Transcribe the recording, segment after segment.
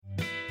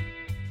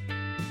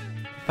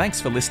Thanks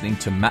for listening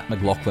to Matt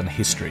McLaughlin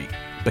History.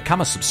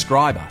 Become a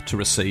subscriber to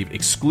receive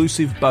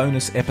exclusive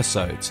bonus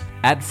episodes,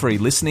 ad-free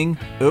listening,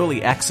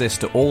 early access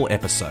to all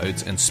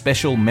episodes, and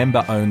special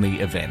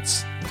member-only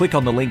events. Click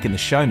on the link in the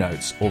show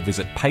notes or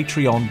visit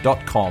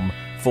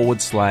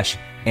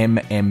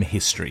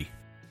patreon.com/mmhistory.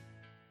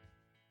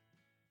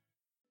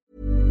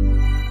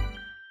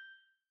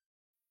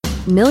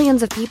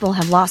 Millions of people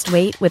have lost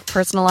weight with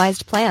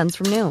personalized plans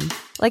from Noom.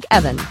 Like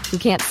Evan, who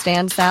can't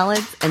stand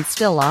salads and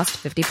still lost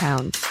 50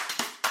 pounds.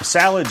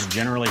 Salads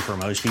generally for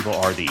most people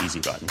are the easy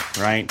button,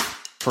 right?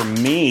 For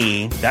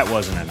me, that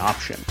wasn't an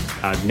option.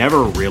 I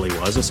never really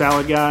was a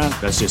salad guy.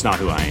 That's just not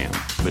who I am.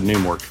 But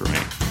Noom worked for me.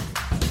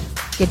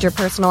 Get your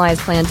personalized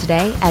plan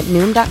today at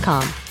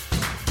Noom.com.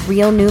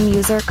 Real Noom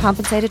user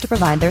compensated to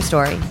provide their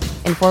story.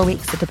 In 4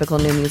 weeks, the typical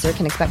Noom user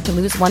can expect to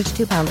lose 1 to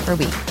 2 pounds per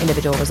week.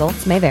 Individual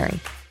results may vary.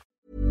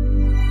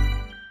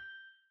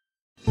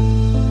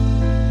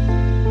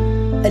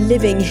 A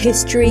Living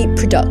History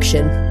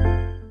production.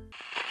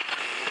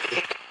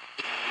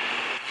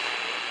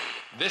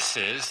 This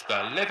is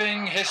the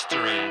Living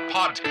History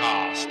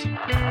Podcast,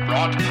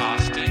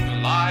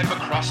 broadcasting live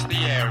across the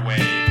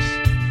airwaves.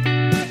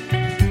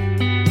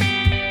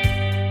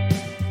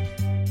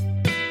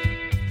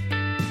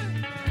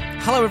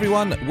 Hello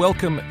everyone,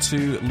 welcome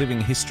to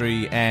Living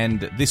History,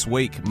 and this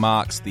week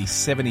marks the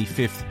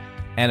 75th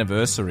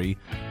anniversary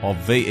of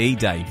VE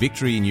Day,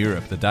 Victory in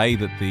Europe, the day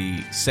that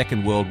the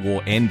Second World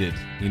War ended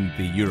in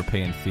the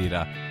European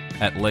theatre,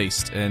 at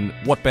least. And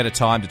what better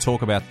time to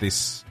talk about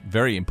this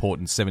very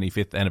important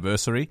 75th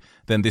anniversary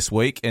than this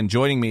week? And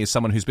joining me is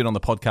someone who's been on the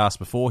podcast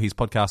before. His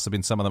podcasts have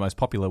been some of the most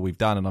popular we've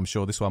done, and I'm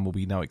sure this one will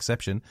be no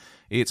exception.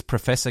 It's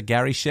Professor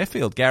Gary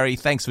Sheffield. Gary,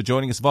 thanks for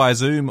joining us via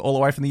Zoom all the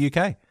way from the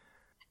UK.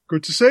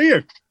 Good to see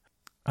you.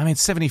 I mean,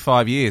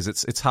 75 years,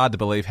 it's hard to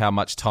believe how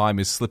much time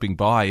is slipping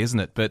by, isn't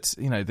it? But,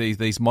 you know,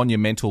 these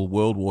monumental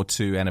World War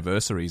II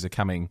anniversaries are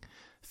coming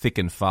thick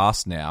and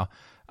fast now.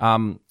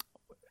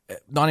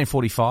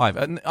 1945,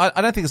 and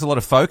I don't think there's a lot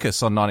of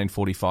focus on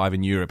 1945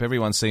 in Europe.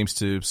 Everyone seems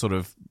to sort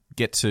of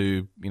get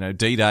to, you know,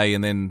 D-Day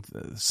and then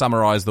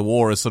summarise the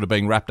war as sort of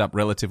being wrapped up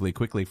relatively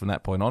quickly from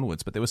that point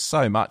onwards. But there was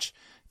so much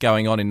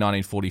going on in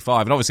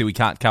 1945, and obviously we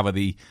can't cover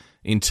the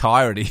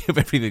entirety of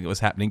everything that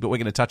was happening, but we're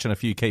going to touch on a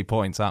few key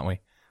points, aren't we?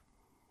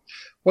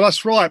 Well,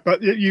 that's right,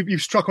 but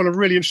you've struck on a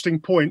really interesting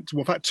point.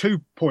 Well, in fact,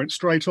 2 points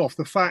straight off.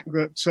 The fact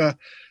that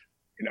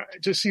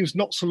it just seems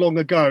not so long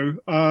ago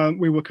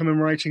we were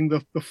commemorating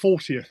the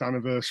 40th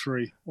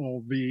anniversary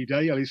of VE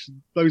Day. At least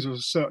those of a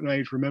certain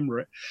age remember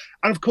it.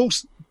 And of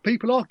course,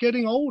 people are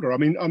getting older. I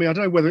mean, I don't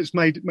know whether it's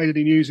made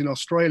any news in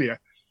Australia,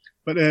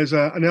 but there's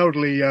an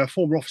elderly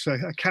former officer,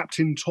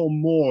 Captain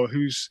Tom Moore,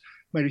 who's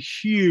made a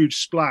huge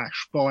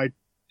splash by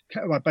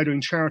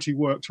doing charity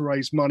work to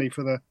raise money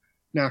for the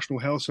National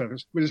Health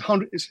Service. It was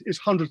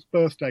his 100th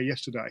birthday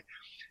yesterday.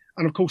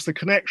 And of course, the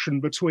connection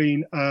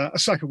between a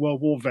Second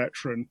World War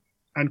veteran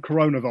and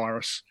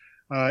coronavirus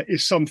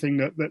is something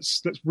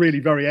that's really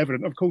very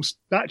evident. Of course,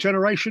 that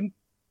generation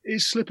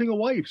is slipping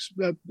away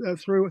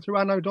through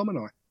Anno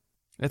Domini.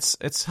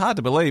 It's hard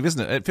to believe,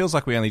 isn't it? It feels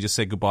like we only just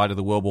said goodbye to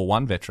the World War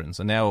I veterans,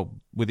 and now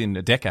within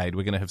a decade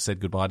we're going to have said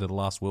goodbye to the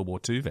last World War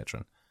II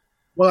veteran.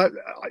 Well,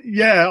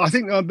 yeah, I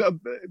think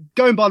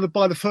going by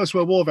the First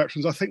World War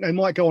veterans, I think they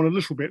might go on a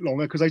little bit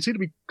longer because they seem to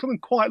be becoming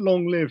quite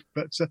long-lived.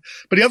 But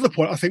the other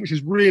point I think, which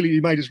is really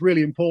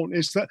important,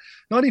 is that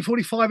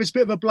 1945 is a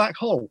bit of a black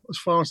hole as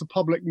far as the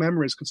public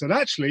memory is concerned.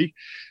 Actually,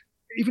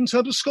 even in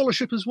terms of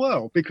scholarship as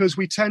well, because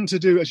we tend to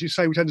do, as you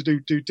say, do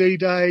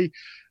D-Day,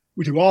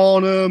 we do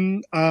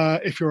Arnhem.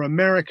 If you're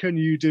American,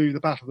 you do the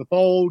Battle of the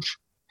Bulge.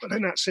 But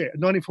then that's it.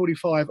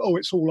 1945,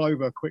 it's all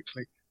over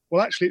quickly.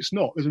 Well, actually, it's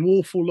not. There's an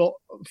awful lot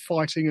of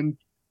fighting and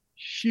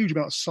huge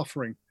amount of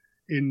suffering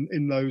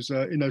in those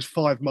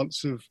 5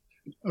 months of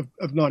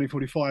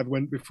 1945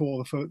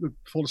 before the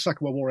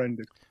Second World War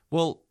ended.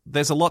 Well,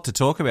 there's a lot to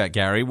talk about,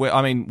 Gary. Where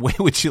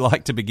would you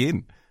like to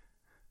begin?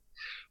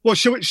 Well,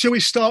 shall we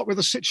start with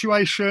the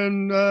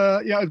situation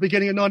at the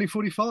beginning of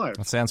 1945?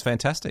 That sounds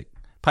fantastic.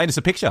 Paint us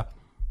a picture.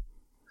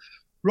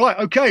 Right.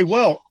 Okay.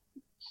 Well,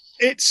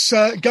 it's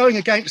going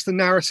against the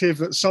narrative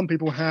that some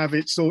people have.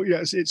 It's sort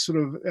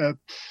of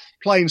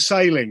plain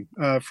sailing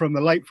from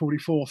the late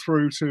 44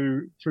 through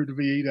to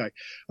VE Day.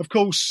 Of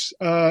course,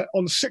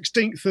 on the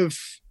 16th of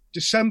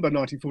December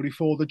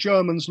 1944, the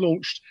Germans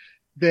launched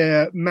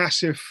their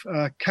massive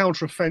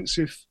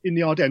counteroffensive in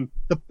the Ardennes,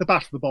 the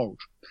Battle of the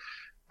Bulge.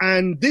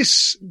 And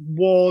this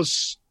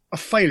was a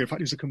failure. In fact,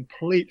 it was a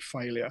complete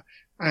failure.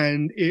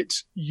 And it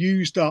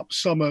used up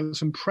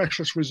some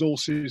precious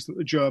resources that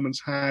the Germans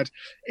had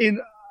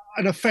in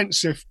an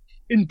offensive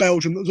in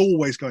Belgium that was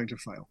always going to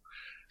fail.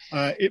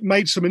 It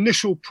made some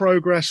initial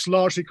progress,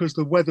 largely because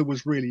the weather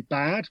was really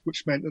bad,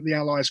 which meant that the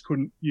Allies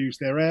couldn't use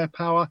their air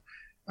power.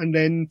 And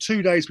then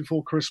 2 days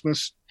before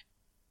Christmas,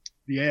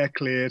 the air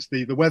cleared,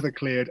 the weather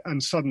cleared,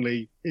 and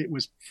suddenly it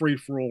was free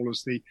for all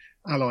as the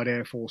Allied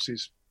air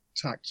forces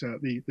attacked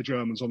the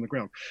Germans on the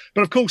ground.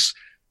 But of course,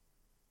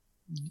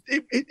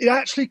 it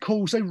actually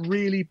caused a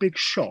really big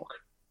shock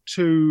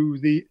to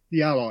the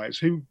Allies,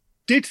 who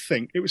did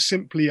think it was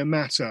simply a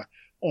matter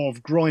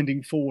of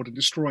grinding forward and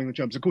destroying the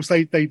Germans. Of course,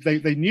 they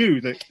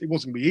knew that it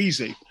wasn't going to be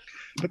easy,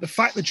 but the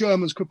fact the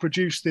Germans could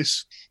produce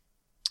this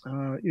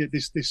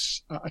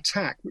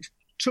attack, which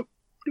took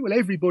pretty well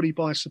everybody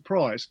by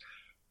surprise,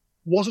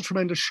 was a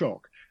tremendous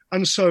shock.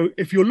 And so,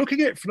 if you're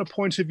looking at it from the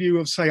point of view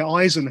of, say,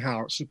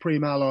 Eisenhower at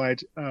Supreme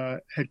Allied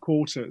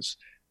headquarters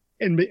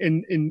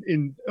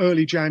in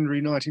early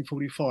January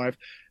 1945,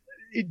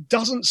 it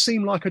doesn't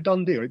seem like a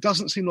done deal. It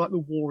doesn't seem like the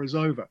war is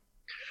over.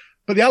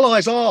 But the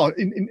Allies are,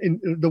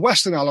 in the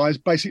Western Allies,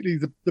 basically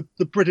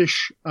the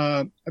British,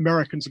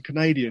 Americans and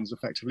Canadians,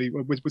 effectively,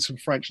 with some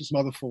French and some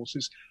other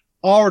forces,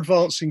 are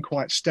advancing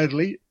quite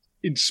steadily,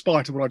 in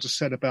spite of what I just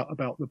said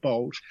about the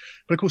Bulge.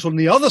 But of course, on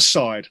the other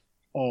side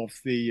of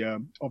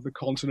the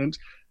continent,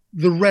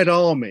 the Red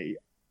Army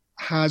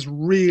has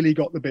really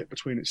got the bit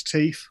between its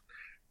teeth.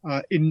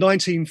 In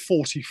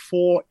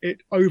 1944,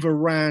 it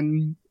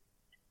overran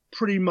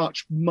pretty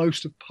much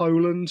most of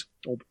Poland,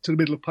 or to the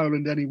middle of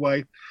Poland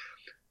anyway.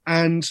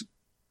 And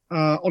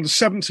on the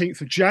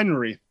 17th of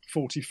January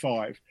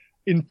 45,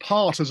 in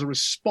part as a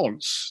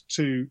response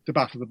to the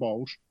Battle of the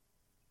Bulge,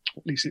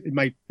 at least it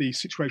made the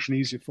situation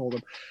easier for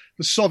them,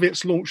 the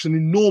Soviets launched an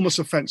enormous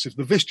offensive,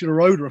 the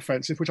Vistula-Oder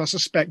offensive, which I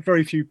suspect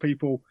very few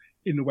people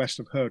in the West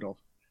have heard of.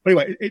 But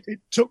anyway, it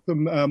took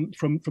them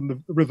from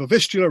the River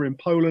Vistula in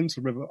Poland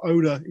to the River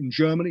Oder in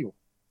Germany.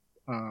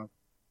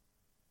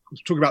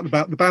 Talking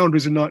about the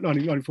boundaries in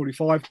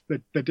 1945,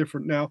 they're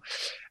different now.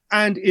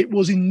 And it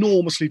was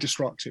enormously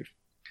destructive.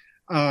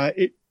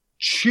 It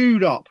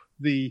chewed up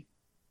the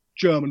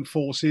German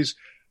forces.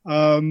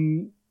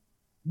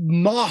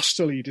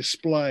 Masterly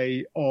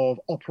display of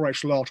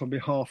operational art on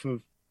behalf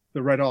of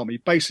the Red Army.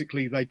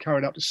 Basically, they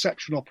carried out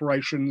deception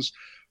operations,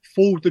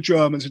 fooled the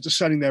Germans into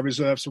sending their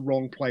reserves to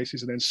wrong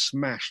places, and then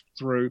smashed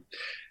through.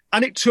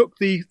 And it took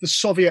the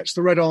Soviets,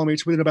 the Red Army,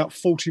 to within about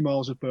 40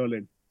 miles of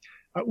Berlin,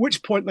 at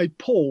which point they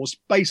paused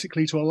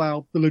basically to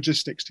allow the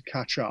logistics to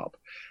catch up.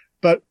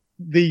 But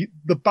the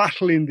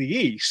battle in the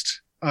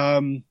East,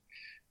 I'm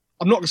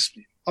not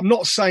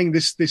saying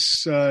this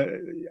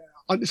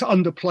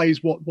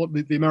underplays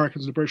what the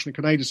Americans, the British and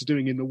the Canadians are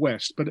doing in the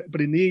West, but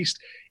in the East,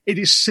 it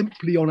is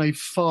simply on a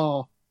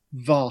far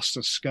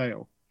vaster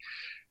scale.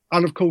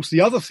 And of course,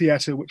 the other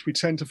theatre which we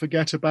tend to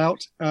forget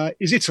about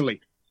is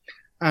Italy,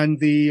 and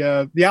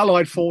the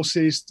Allied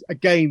forces.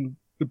 Again,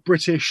 the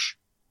British,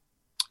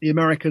 the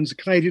Americans, the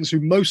Canadians,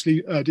 who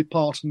mostly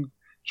depart and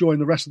join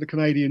the rest of the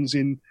Canadians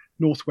in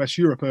Northwest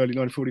Europe early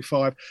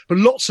 1945, but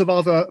lots of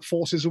other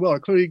forces as well,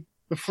 including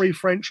the Free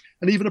French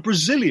and even a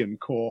Brazilian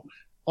corps,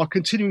 are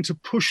continuing to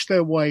push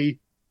their way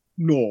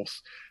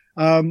north.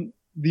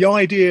 The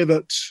idea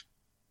that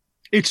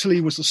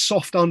Italy was the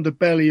soft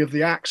underbelly of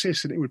the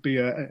Axis and it would be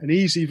an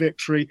easy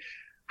victory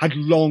had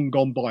long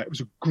gone by. It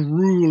was a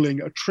grueling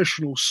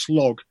attritional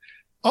slog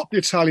up the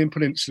Italian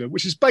peninsula,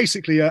 which is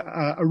basically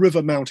a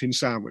river mountain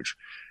sandwich.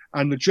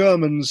 And the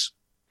Germans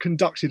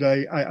conducted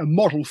a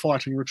model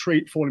fighting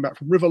retreat, falling back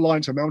from river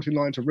line to mountain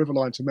line to river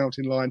line to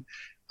mountain line.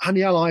 And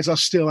the Allies are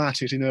still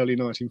at it in early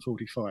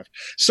 1945.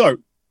 So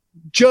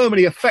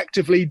Germany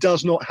effectively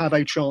does not have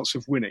a chance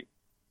of winning.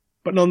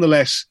 But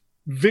nonetheless,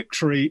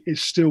 victory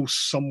is still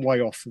some way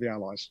off for the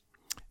Allies.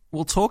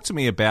 Well, talk to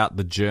me about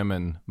the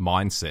German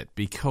mindset,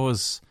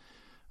 because,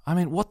 I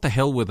mean, what the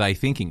hell were they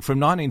thinking? From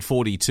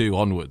 1942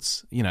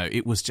 onwards,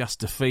 it was just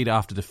defeat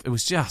after defeat. It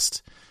was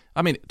just,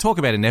 I mean, talk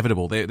about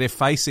inevitable. They're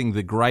facing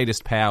the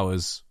greatest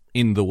powers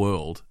in the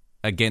world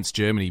against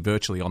Germany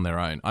virtually on their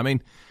own. I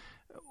mean,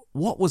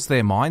 what was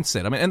their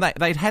mindset? I mean, and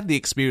they'd had the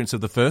experience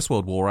of the First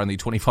World War only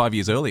 25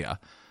 years earlier.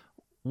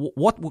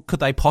 What could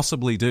they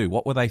possibly do?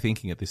 What were they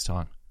thinking at this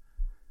time?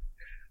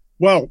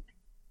 Well,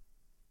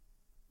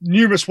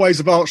 numerous ways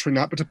of answering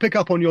that, but to pick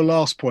up on your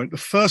last point, the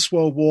First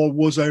World War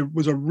was a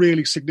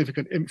really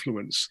significant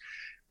influence.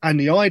 And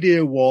the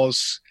idea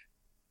was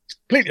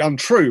completely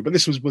untrue, but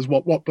this was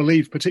what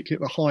believed,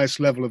 particularly at the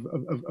highest level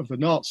of the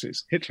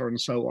Nazis, Hitler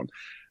and so on,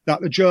 that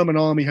the German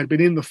army had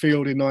been in the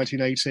field in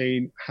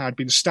 1918, had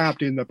been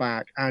stabbed in the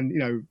back,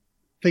 and,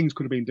 things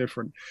could have been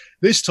different.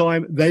 This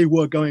time, they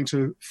were going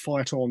to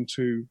fight on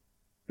to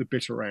the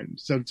bitter end.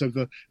 So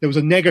there was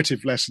a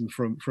negative lesson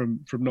from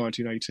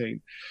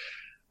 1918.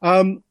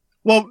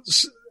 Well,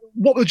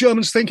 what were the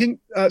Germans thinking?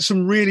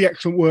 Some really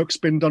excellent work's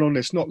been done on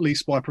this, not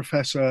least by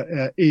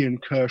Professor Ian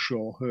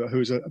Kershaw, who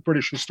is a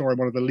British historian,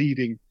 one of the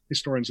leading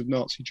historians of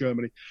Nazi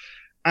Germany.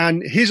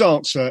 And his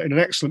answer in an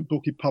excellent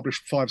book he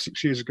published 5 or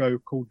 6 years ago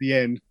called The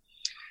End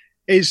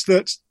is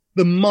that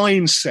the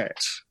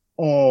mindset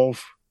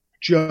of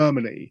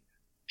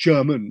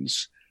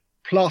Germans,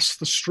 plus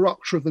the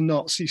structure of the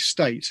Nazi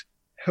state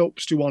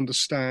helps to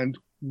understand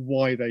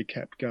why they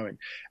kept going.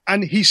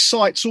 And he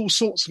cites all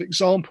sorts of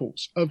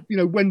examples of,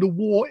 when the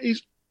war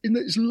is in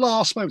its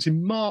last moments,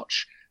 in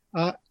March,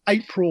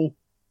 April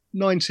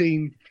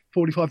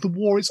 1945, the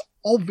war is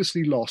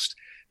obviously lost.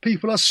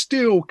 People are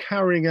still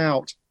carrying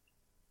out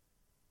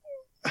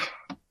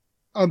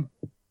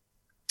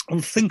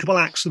unthinkable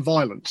acts of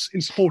violence in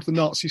support of the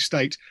Nazi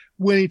state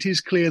when it is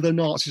clear the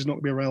Nazis are not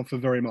going to be around for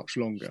very much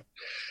longer.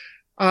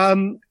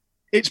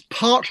 It's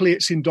partly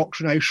its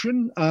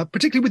indoctrination,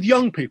 particularly with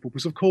young people,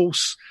 because, of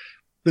course,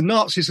 the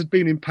Nazis had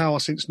been in power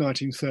since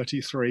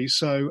 1933.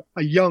 So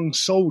a young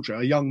soldier,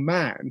 a young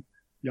man,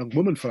 young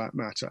woman for that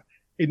matter,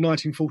 in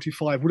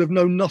 1945 would have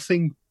known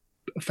nothing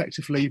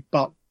effectively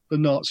but the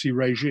Nazi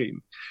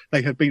regime.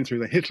 They had been through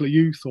the Hitler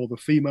Youth or the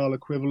female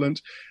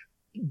equivalent,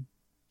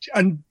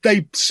 and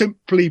they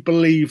simply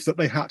believed that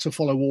they had to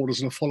follow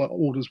orders, and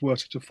orders were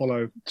to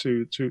follow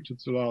to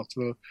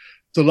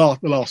the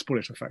last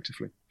bullet,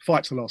 effectively,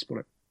 fight to the last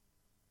bullet.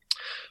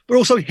 But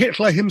also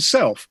Hitler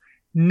himself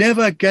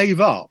never gave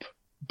up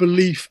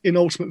belief in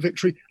ultimate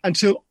victory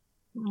until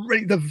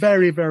really the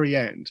very, very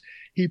end.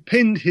 He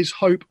pinned his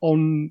hope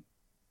on,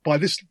 by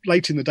this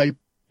late in the day,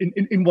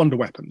 in wonder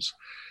weapons.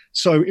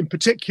 So in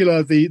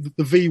particular, the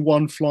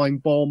V1 flying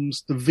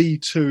bombs, the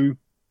V2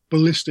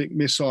 ballistic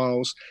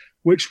missiles,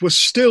 which were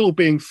still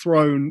being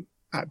thrown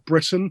at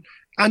Britain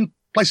and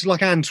places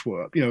like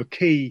Antwerp,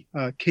 key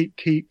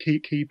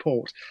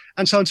port.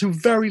 And so until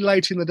very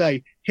late in the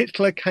day,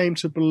 Hitler came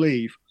to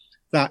believe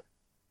that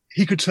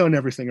he could turn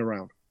everything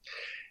around.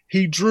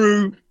 He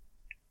drew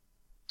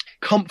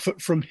comfort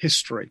from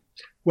history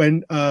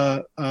when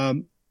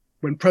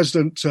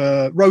President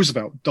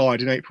Roosevelt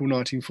died in April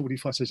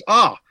 1945. Says,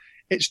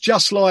 it's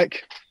just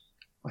like,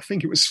 I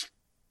think it was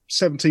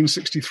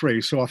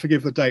 1763, so I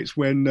forgive the dates,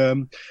 when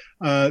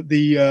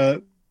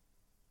the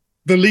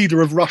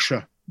leader of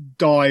Russia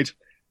died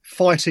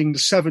fighting the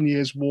 7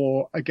 Years'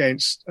 War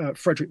against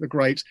Frederick the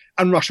Great,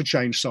 and Russia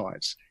changed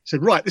sides. He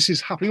said, right, this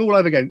is happening all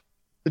over again.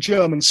 The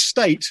German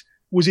state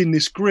was in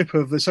this grip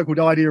of the so-called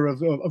idea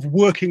of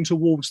working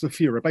towards the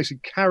Führer,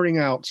 basically carrying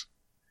out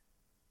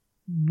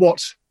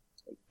what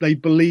they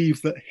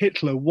believed that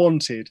Hitler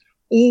wanted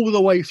all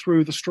the way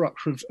through the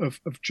structure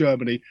of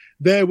Germany.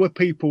 There were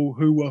people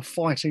who were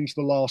fighting to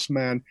the last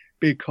man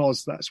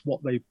because that's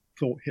what they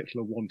thought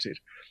Hitler wanted.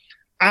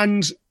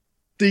 And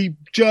the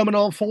German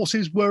armed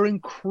forces were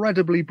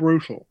incredibly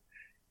brutal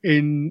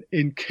in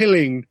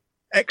killing,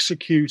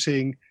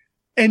 executing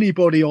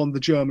anybody on the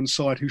German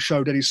side who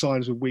showed any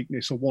signs of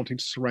weakness or wanting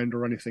to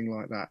surrender or anything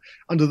like that.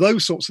 Under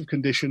those sorts of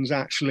conditions,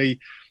 actually,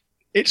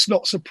 it's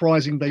not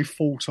surprising they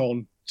fought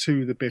on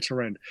to the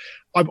bitter end.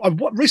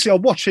 Recently,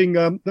 I'm watching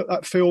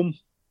that film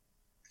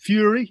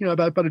Fury,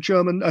 about a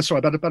German,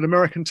 about an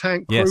American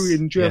tank crew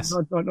in Germany,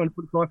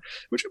 1945,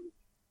 which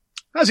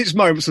has its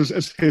moments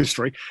as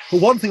history.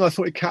 But one thing I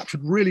thought it captured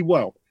really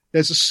well,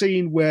 there's a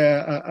scene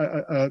where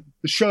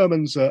the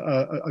Shermans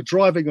are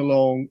driving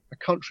along a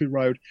country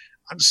road,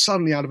 and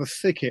suddenly out of a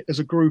thicket, there's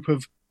a group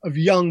of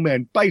young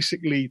men,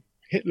 basically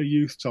Hitler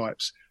Youth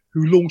types,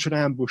 who launch an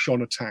ambush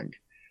on a tank.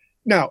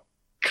 Now,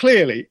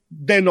 clearly,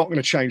 they're not going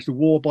to change the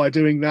war by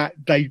doing that.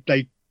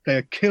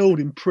 They're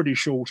killed in pretty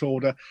short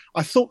order.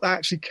 I thought that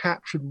actually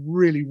captured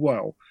really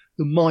well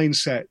the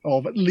mindset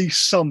of at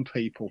least some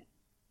people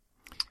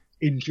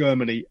in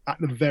Germany at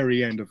the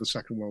very end of the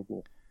Second World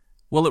War.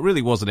 Well, it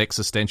really was an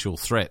existential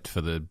threat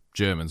for the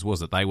Germans,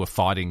 was it? They were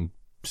fighting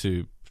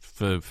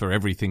for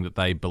everything that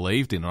they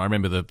believed in. And I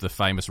remember the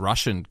famous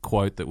Russian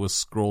quote that was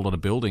scrawled on a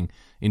building,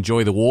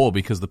 "Enjoy the war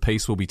because the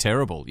peace will be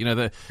terrible."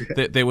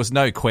 There was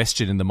no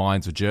question in the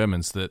minds of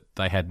Germans that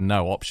they had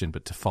no option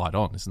but to fight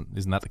on.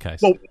 Isn't that the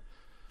case? Well,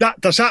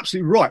 that's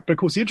absolutely right.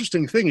 Because the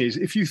interesting thing is,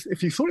 if you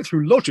thought it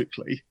through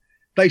logically,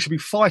 they should be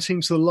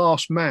fighting to the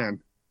last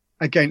man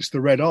against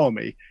the Red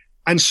Army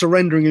and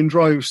surrendering in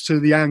droves to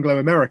the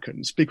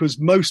Anglo-Americans, because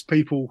most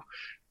people,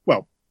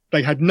 well,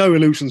 they had no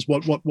illusions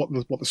what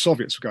the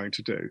Soviets were going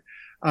to do.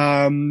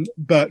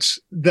 But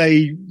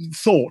they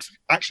thought,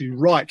 actually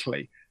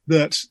rightly,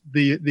 that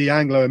the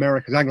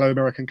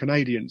Anglo-American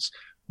Canadians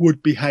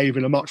would behave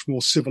in a much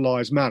more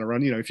civilized manner.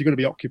 And, if you're going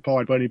to be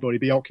occupied by anybody,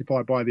 be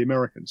occupied by the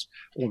Americans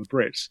or the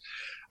Brits.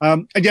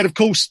 And yet, of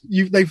course,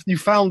 you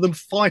found them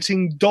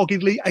fighting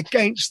doggedly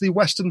against the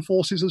Western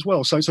forces as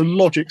well. So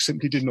logic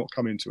simply did not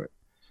come into it.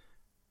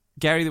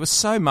 Gary, there was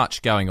so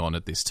much going on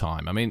at this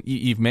time. I mean,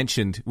 you've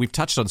mentioned, we've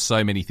touched on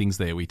so many things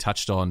there. We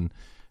touched on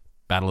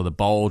Battle of the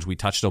Bulge. We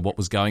touched on what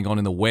was going on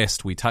in the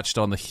West. We touched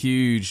on the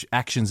huge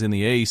actions in the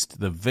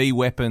East, the V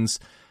weapons.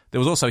 There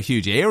was also a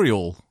huge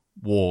aerial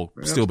war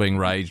still being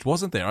raged,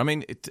 wasn't there? I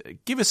mean,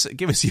 give us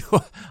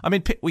your. I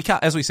mean, we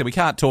can't, as we said, we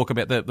can't talk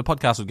about the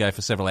podcast would go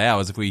for several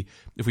hours if we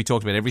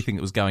talked about everything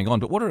that was going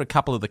on. But what are a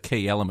couple of the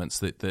key elements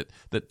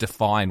that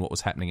define what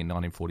was happening in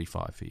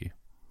 1945 for you?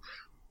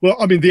 Well,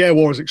 I mean, the air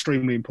war is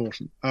extremely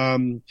important.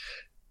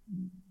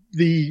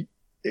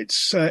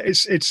 It's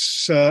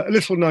a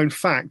little known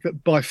fact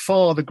that by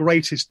far the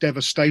greatest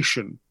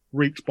devastation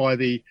wreaked by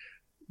the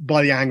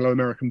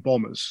Anglo-American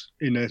bombers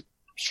in a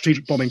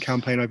strategic bombing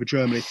campaign over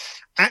Germany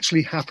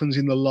actually happens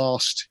in the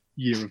last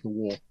year of the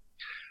war.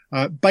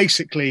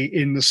 Basically,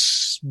 in the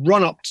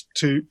run-up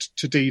to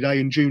D-Day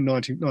in June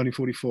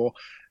 1944,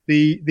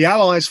 the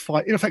Allies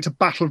fight, in effect, a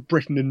battle of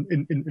Britain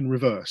in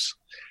reverse,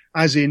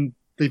 as in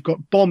they've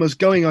got bombers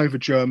going over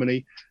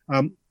Germany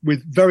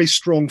with very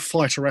strong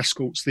fighter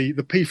escorts. The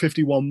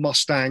P-51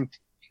 Mustang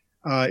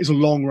is a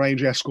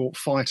long-range escort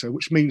fighter,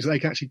 which means they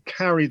can actually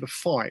carry the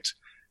fight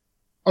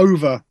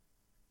over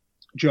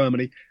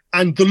Germany,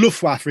 and the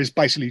Luftwaffe is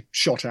basically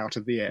shot out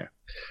of the air.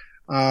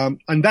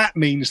 And that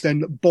means then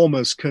that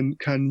bombers can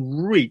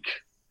wreak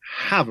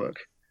havoc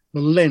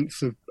the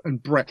length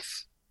and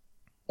breadth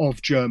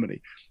of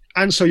Germany.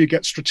 And so you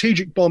get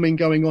strategic bombing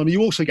going on. You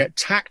also get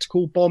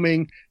tactical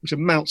bombing, which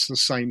amounts to the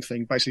same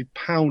thing, basically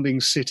pounding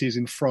cities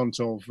in front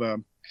of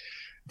the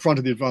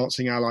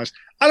advancing Allies.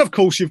 And of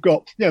course, you've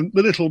got the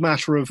little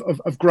matter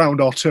of ground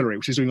artillery,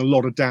 which is doing a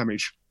lot of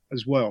damage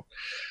as well.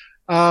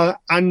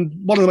 And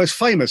one of the most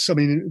famous,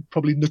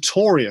 probably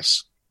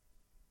notorious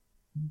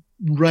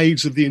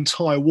raids of the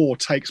entire war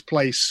takes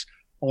place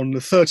on the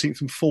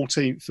 13th and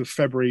 14th of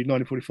February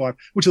 1945,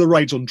 which are the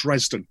raids on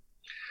Dresden.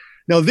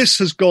 Now, this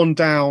has gone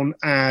down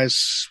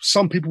as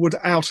some people would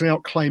out and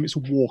out claim it's a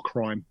war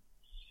crime.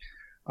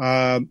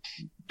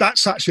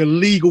 That's actually a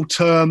legal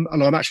term,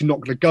 and I'm actually not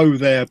going to go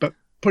there, but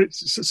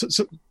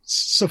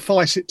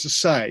suffice it to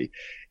say,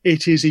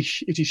 it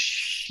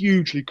is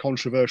hugely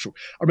controversial.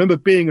 I remember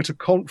being at a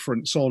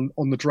conference on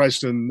the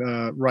Dresden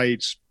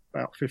raids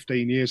about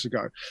 15 years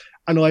ago,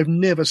 and I've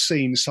never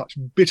seen such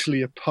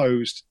bitterly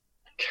opposed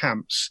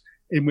camps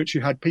in which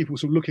you had people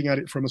sort of looking at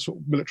it from a sort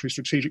of military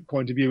strategic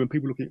point of view and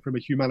people looking at it from a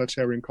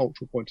humanitarian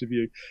cultural point of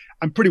view.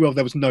 And pretty well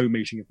there was no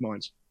meeting of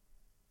minds.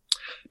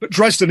 But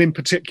Dresden in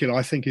particular,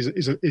 I think,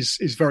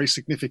 is very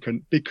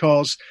significant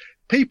because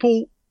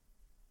people,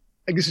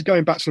 and this is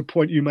going back to the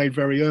point you made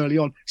very early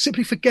on,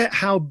 simply forget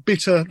how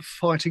bitter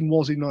fighting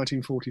was in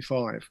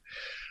 1945.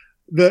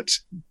 That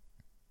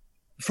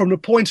from the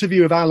point of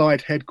view of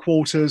Allied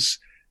headquarters,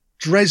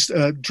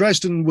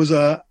 Dresden was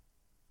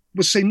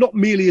seen not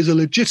merely as a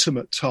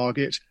legitimate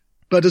target,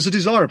 but as a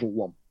desirable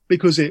one,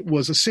 because it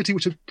was a city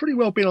which had pretty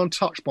well been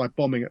untouched by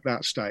bombing at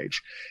that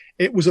stage.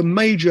 It was a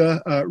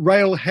major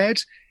railhead.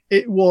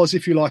 It was,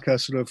 if you like, a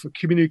sort of a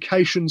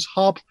communications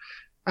hub.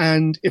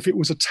 And if it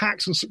was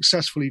attacked and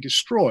successfully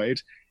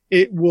destroyed,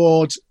 it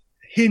would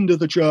hinder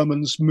the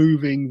Germans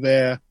moving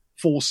their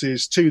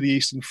forces to the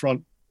Eastern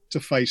Front to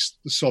face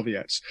the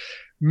Soviets.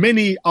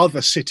 Many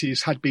other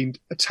cities had been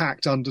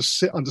attacked under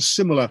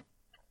similar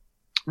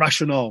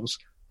rationales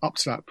up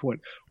to that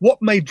point.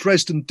 What made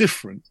Dresden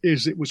different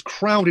is it was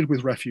crowded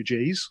with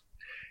refugees.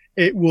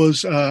 It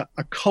was a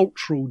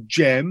cultural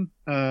gem.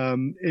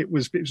 It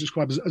was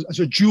described as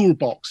a jewel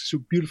box. It's a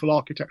beautiful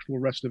architectural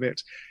rest of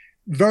it.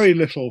 Very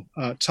little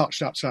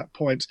touched up to that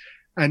point.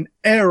 And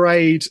air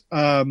raid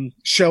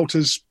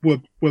shelters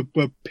were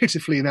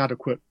pitifully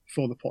inadequate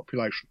for the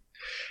population.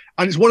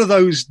 And it's one of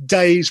those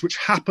days which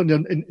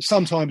happened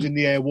sometimes in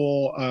the air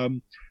war.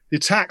 The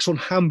attacks on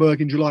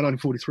Hamburg in July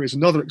 1943 is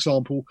another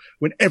example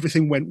when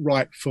everything went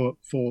right for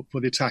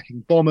the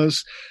attacking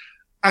bombers.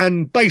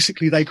 And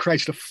basically they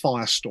created a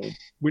firestorm,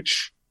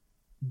 which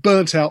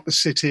burnt out the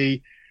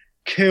city,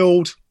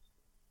 killed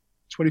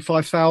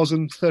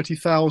 25,000,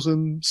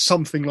 30,000,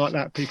 something like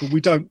that people.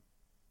 We don't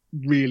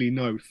really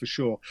know for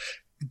sure.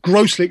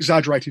 Grossly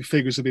exaggerated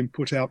figures have been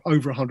put out,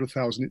 over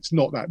 100,000. It's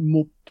not that,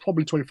 more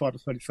probably 25 to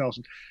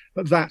 30,000,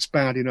 but that's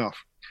bad enough.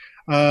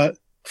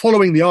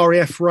 Following the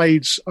RAF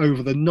raids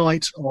over the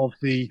night of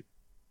the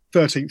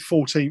 13th,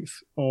 14th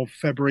of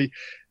February,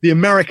 the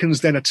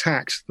Americans then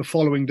attacked the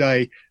following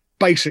day,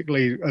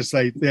 basically, as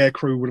the air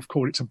crew would have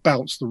called it, to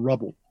bounce the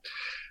rubble.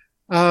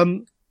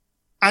 And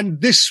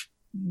this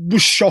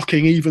was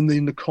shocking even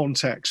in the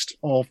context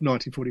of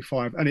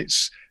 1945. And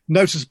it's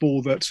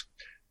noticeable that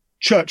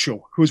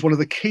Churchill, who was one of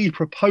the key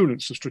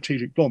proponents of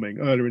strategic bombing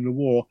earlier in the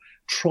war,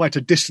 tried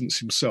to distance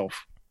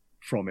himself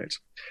from it.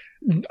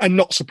 And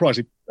not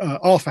surprising,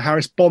 Arthur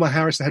Harris, Bomber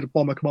Harris, the head of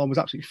Bomber Command, was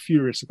absolutely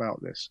furious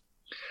about this.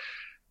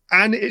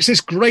 And it's this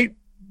great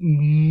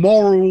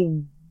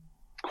moral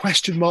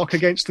question mark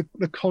against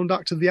the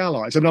conduct of the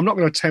Allies. And I'm not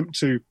going to attempt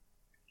to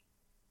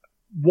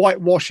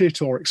whitewash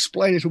it or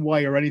explain it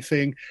away or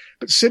anything,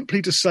 but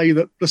simply to say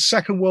that the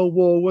Second World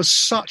War was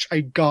such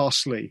a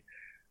ghastly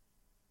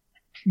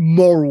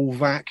moral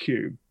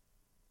vacuum.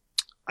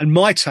 And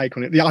my take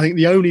on it, I think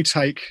the only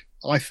take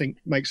I think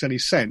makes any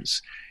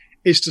sense,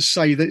 is to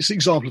say that it's an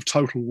example of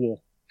total war.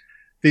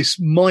 This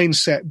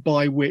mindset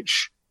by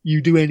which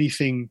you do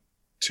anything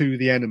to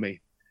the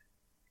enemy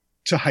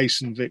to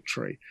hasten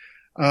victory.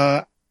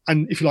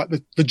 And if you like,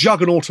 the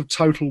juggernaut of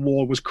total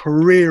war was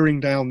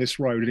careering down this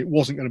road, and it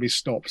wasn't going to be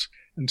stopped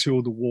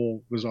until the war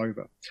was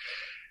over.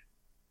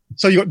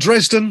 So you've got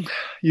Dresden,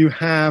 you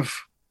have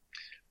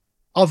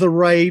other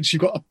raids,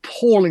 you've got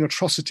appalling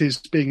atrocities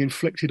being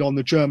inflicted on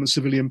the German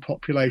civilian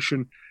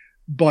population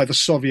by the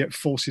Soviet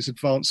forces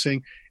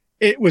advancing.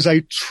 It was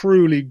a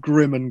truly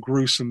grim and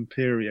gruesome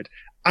period,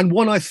 and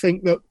one I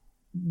think that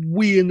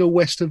we in the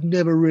West have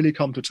never really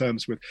come to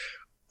terms with.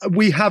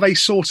 We have a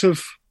sort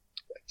of,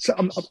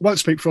 I won't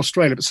speak for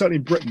Australia, but certainly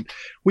in Britain,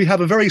 we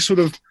have a very sort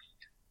of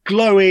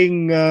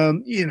glowing,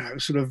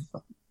 sort of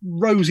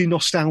rosy,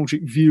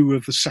 nostalgic view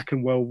of the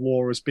Second World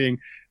War as being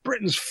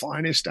Britain's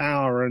finest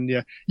hour. And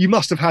yeah, you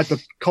must have had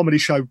the comedy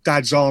show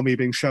Dad's Army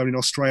being shown in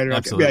Australia.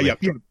 Absolutely.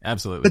 Yeah.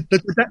 Absolutely.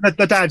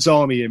 The Dad's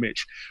Army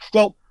image.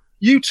 Well,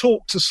 you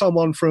talk to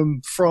someone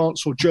from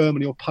France or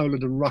Germany or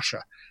Poland and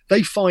Russia,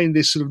 they find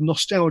this sort of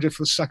nostalgia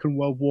for the Second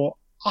World War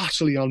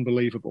utterly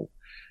unbelievable.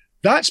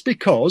 That's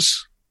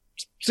because,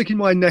 sticking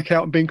my neck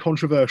out and being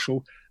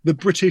controversial, the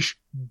British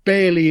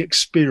barely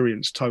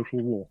experienced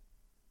total war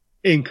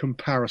in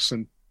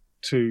comparison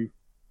to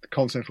the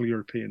continental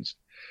Europeans,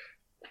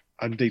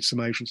 and indeed some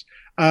Asians.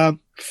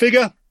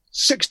 Figure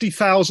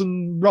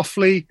 60,000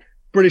 roughly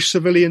British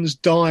civilians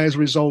die as a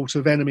result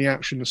of enemy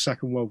action in the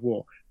Second World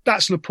War.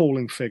 That's an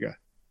appalling figure.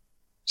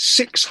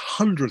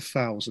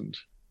 600,000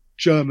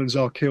 German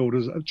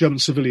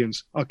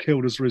civilians are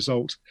killed as a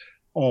result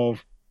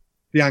of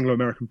the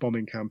Anglo-American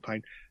bombing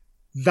campaign.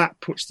 That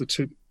puts it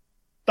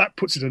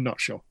in a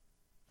nutshell.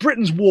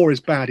 Britain's war is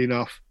bad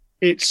enough.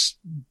 It's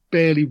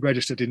barely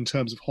registered in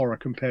terms of horror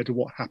compared to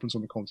what happens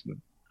on the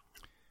continent.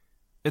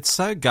 It's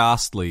so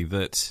ghastly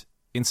that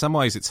in some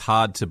ways it's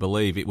hard to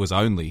believe it was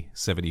only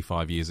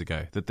 75 years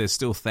ago, that there's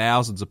still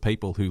thousands of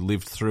people who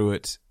lived through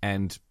it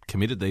and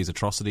committed these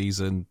atrocities.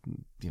 And,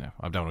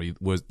 I don't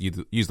want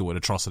to use the word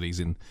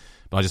atrocities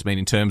but I just mean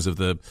in terms of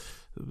the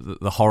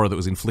horror that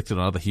was inflicted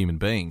on other human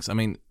beings. I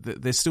mean,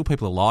 there's still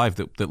people alive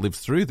that lived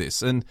through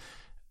this. And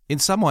in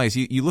some ways,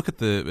 you look at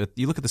the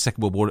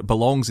Second World War, it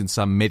belongs in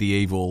some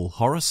medieval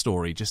horror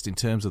story, just in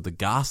terms of the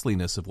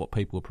ghastliness of what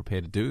people were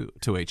prepared to do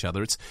to each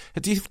other.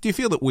 Do you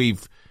feel that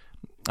we've,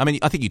 I mean,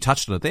 I think you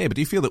touched on it there, but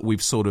do you feel that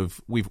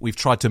we've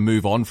tried to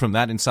move on from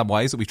that in some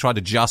ways, that we've tried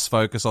to just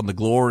focus on the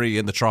glory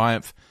and the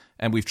triumph,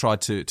 and we've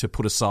tried to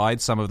put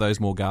aside some of those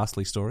more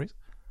ghastly stories?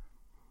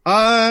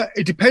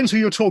 It depends who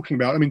you're talking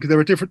about. I mean, because there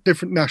are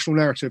different national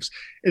narratives.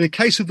 In the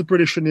case of the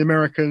British and the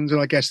Americans,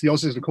 and I guess the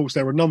Aussies, of course,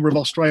 there were a number of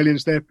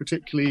Australians there,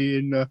 particularly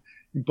in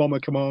Bomber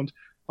Command.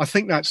 I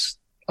think that's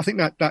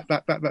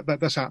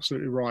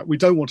absolutely right. We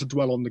don't want to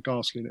dwell on the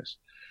ghastliness,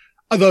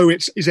 although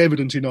it's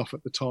evident enough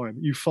at the time.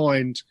 You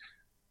find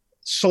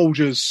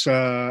soldiers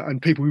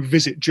and people who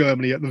visit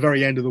Germany at the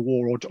very end of the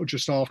war or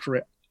just after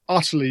it,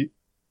 utterly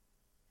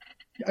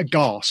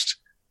aghast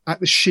at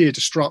the sheer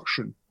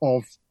destruction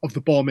of the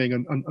bombing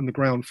and the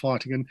ground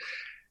fighting,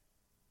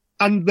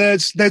 and there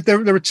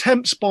are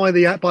attempts by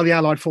the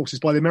Allied forces,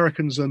 by the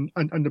Americans and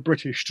the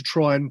British, to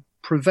try and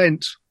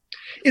prevent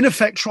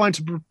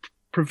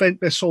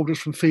their soldiers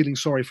from feeling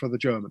sorry for the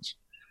Germans.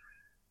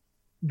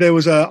 There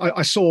was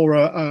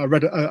I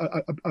read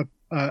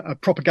a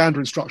propaganda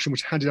instruction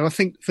which handed out, I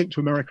think to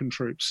American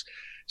troops,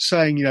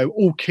 saying,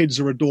 all kids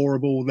are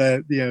adorable,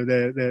 they're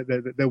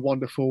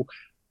wonderful.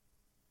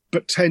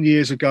 But 10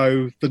 years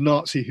ago, the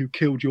Nazi who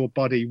killed your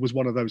buddy was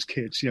one of those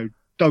kids.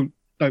 Don't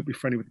be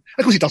friendly with him.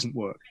 Of course, it doesn't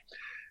work,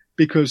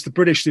 because the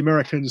British, the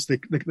Americans, the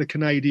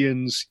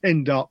Canadians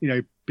end up,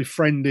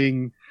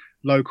 befriending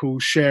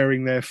locals,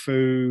 sharing their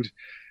food,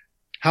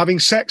 having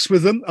sex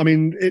with them. I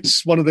mean,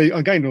 it's one of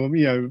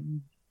the,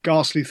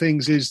 ghastly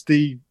things is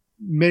the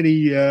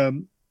many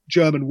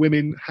German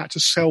women had to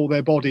sell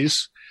their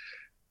bodies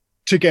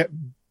to get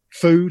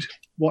food,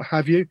 what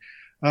have you.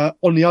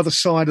 On the other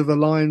side of the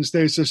lines,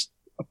 there's this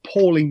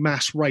appalling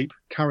mass rape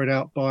carried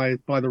out by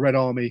the Red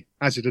Army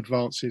as it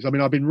advances. I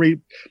mean, I've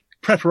been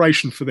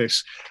preparation for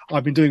this.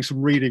 I've been doing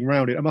some reading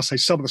around it. I must say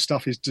some of the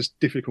stuff is just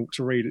difficult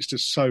to read. It's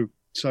just so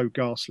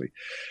ghastly.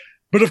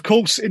 But of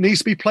course, it needs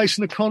to be placed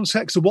in the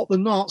context of what the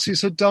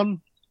Nazis had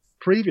done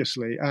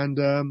previously.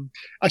 And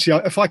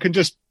actually, if I can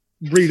just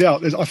read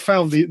out, I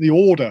found the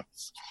order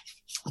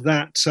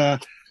that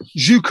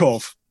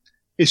Zhukov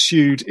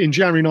issued in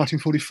January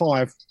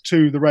 1945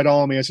 to the Red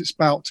Army as it's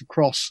about to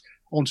cross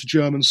onto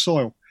German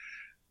soil.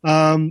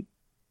 The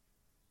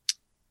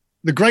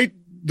great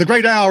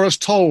hour has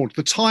tolled.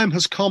 The time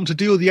has come to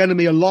deal the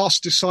enemy a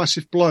last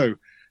decisive blow,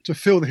 to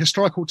fill the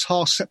historical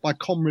task set by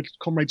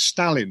Comrade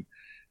Stalin,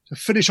 to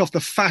finish off the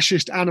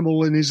fascist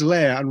animal in his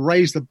lair and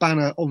raise the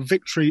banner of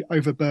victory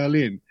over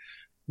Berlin.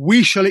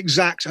 We shall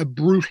exact a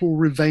brutal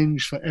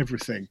revenge for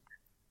everything.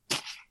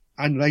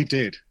 And they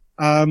did.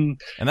 And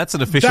that's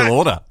an official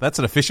order. That's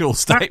an official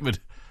statement.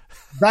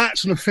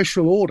 That's an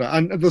official order,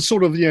 and the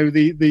sort of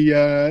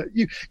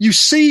you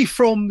see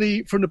from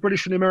the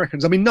British and the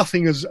Americans. I mean,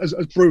 nothing as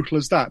brutal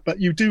as that, but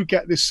you do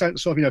get this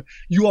sense of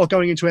you are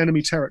going into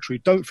enemy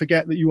territory. Don't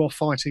forget that you are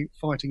fighting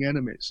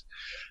enemies,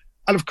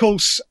 and of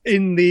course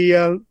in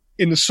the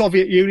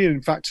Soviet Union,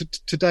 in fact,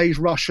 today's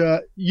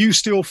Russia, you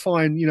still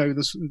find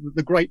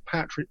the great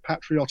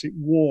patriotic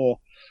war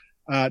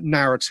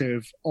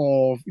narrative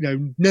of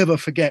never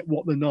forget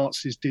what the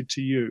Nazis did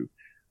to you.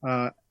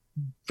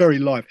 Very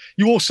live.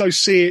 You also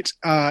see it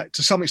to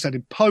some extent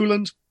in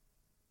Poland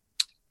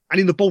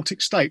and in the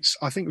Baltic states.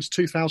 I think it was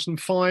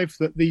 2005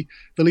 that the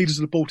leaders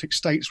of the Baltic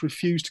states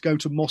refused to go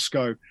to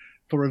Moscow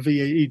for a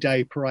VE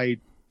Day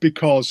parade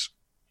because,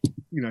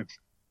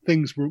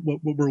 things were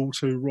all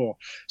too raw.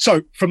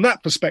 So from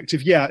that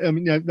perspective, yeah, I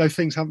mean, those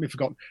things haven't been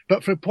forgotten.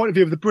 But from the point of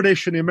view of the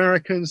British and the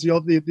Americans, the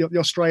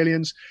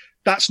Australians,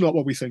 that's not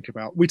what we think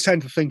about. We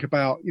tend to think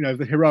about,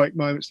 the heroic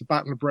moments, the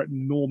Battle of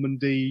Britain,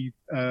 Normandy,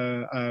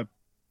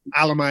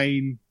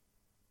 Alamein,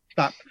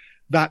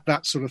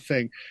 that sort of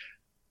thing.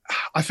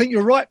 I think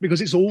you're right,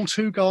 because it's all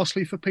too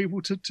ghastly for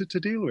people to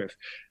deal with.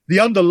 The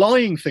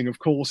underlying thing, of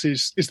course,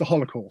 is the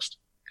Holocaust.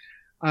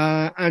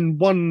 And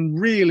one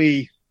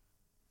really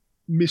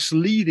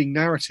misleading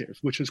narrative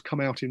which has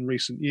come out in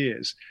recent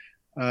years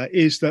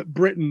is that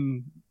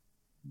Britain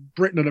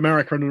and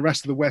America and the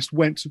rest of the West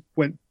went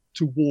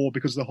to war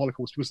because of the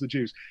Holocaust, because of the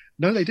Jews.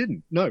 No, they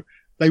didn't. No,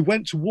 they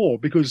went to war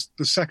because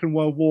the Second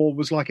World War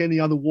was like any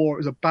other war. It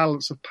was a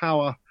balance of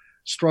power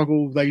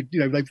struggle. They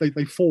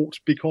fought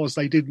because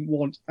they didn't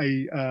want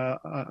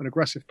an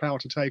aggressive power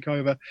to take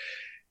over.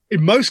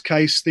 In most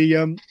cases,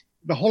 the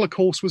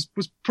Holocaust was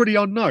pretty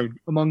unknown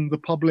among the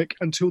public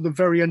until the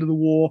very end of the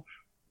war,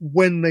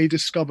 when they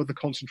discovered the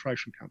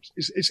concentration camps.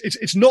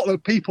 It's not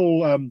that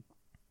people,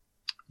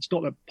 it's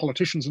not that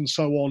politicians and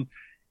so on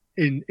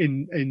in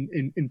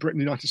Britain and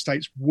the United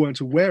States weren't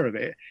aware of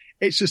it.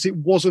 It's just it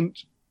wasn't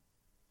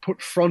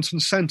put front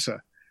and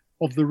center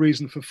of the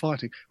reason for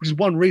fighting, which is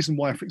one reason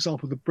why, for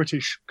example, the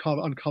British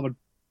uncovered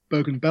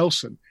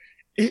Bergen-Belsen.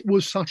 It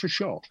was such a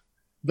shock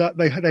that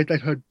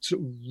they'd heard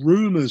sort of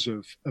rumours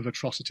of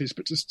atrocities,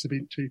 but just to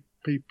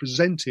be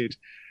presented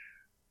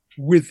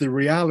with the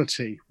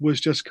reality was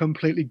just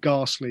completely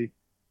ghastly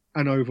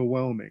and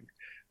overwhelming.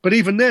 But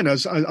even then,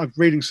 as I'm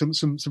reading some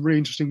really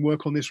interesting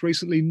work on this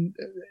recently,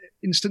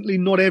 instantly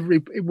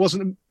it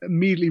wasn't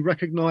immediately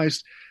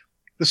recognised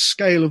the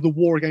scale of the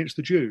war against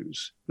the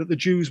Jews, that the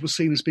Jews were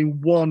seen as being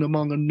one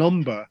among a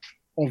number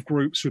of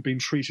groups who had been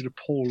treated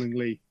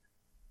appallingly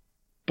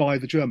by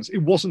the Germans. It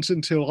wasn't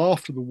until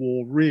after the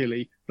war,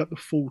 really, that the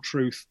full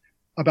truth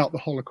about the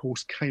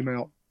Holocaust came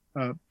out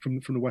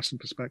from the Western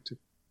perspective.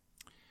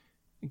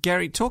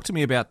 Gary, talk to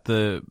me about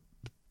the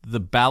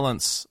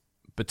balance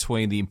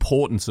between the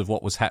importance of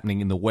what was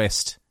happening in the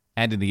West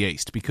and in the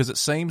East, because it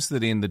seems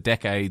that in the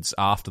decades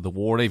after the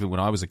war, even when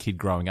I was a kid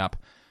growing up,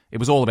 it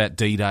was all about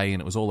D-Day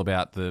and it was all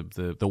about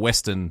the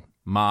Western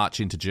march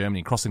into Germany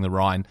and crossing the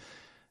Rhine.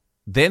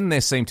 Then there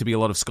seemed to be a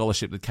lot of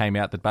scholarship that came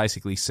out that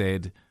basically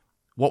said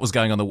what was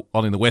going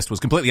on in the West was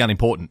completely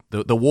unimportant.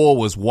 The war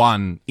was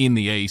won in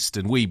the East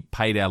and we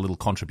paid our little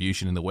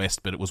contribution in the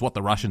West, but it was what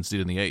the Russians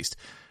did in the East.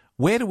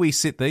 Where do we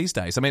sit these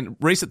days? I mean,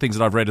 recent things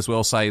that I've read as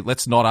well say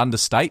let's not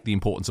understate the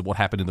importance of what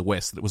happened in the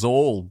West, that it was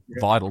all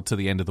vital to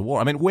the end of the war.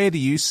 I mean, where do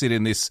you sit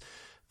in this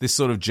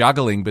sort of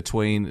juggling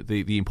between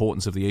the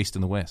importance of the East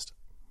and the West?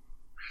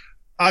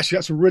 Actually,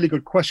 that's a really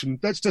good question.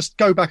 Let's just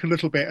go back a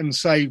little bit and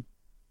say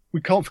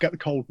we can't forget the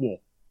Cold War.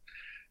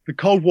 The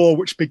Cold War,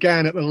 which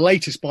began at the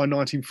latest by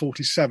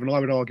 1947, I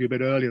would argue a bit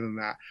earlier than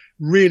that,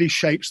 really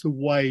shapes the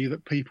way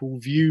that people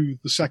view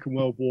the Second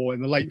World War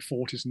in the late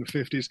 40s and the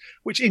 50s,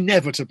 which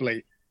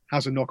inevitably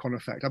has a knock-on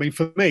effect. I mean,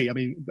 for me,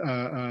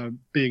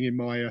 being in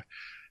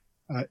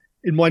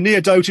my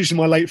near dotage in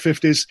my late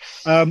 50s,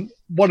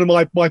 one of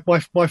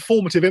my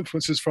formative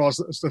influences as far as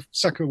the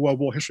Second World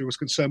War history was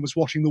concerned was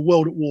watching the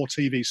World at War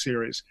TV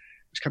series,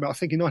 which came out, I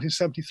think, in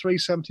 1973,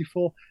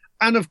 74.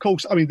 And of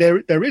course, I mean,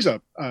 there is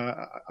a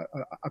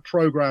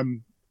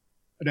program,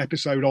 an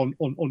episode on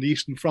the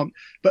Eastern Front,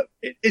 but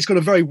it's got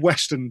a very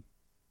Western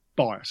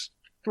bias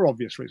for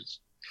obvious reasons.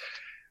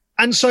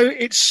 And so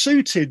it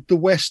suited the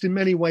West in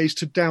many ways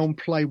to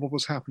downplay what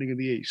was happening in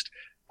the East.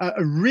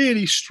 A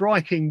really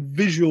striking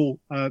visual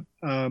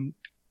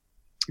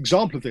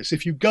example of this,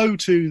 if you go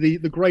to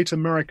the Great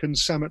American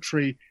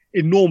Cemetery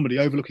in Normandy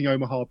overlooking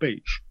Omaha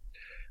Beach,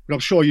 but I'm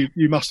sure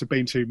you must have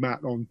been to, Matt,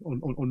 on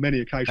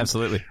many occasions.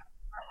 Absolutely.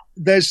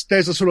 There's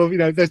a sort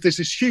of, there's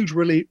this huge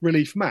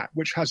relief map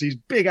which has these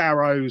big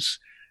arrows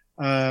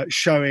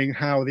showing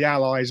how the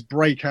Allies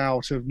break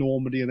out of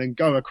Normandy and then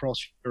go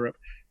across Europe.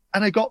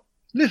 And they got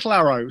little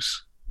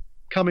arrows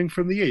coming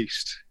from the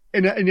East.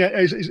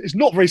 It's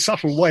not a very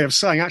subtle way of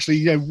saying,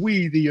 actually,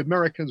 we, the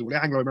Americans, or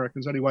the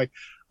Anglo-Americans anyway,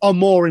 are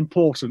more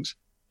important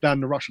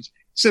than the Russians.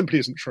 It simply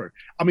isn't true.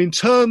 I mean, in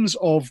terms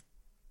of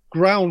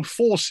ground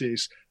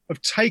forces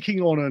of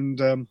taking on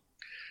and,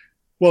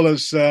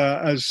 as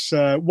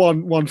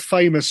one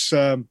famous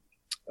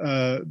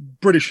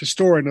British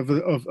historian of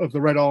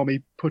the Red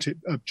Army put it,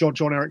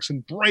 John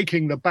Ericsson,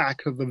 breaking the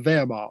back of the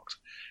Wehrmacht.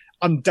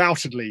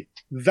 Undoubtedly,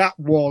 that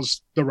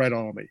was the Red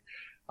Army.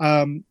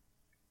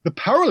 The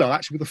parallel,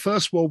 actually, with the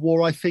First World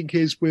War, I think,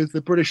 is with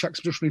the British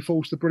Expeditionary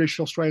Force, the British,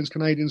 Australians,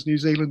 Canadians, New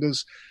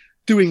Zealanders,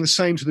 doing the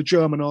same to the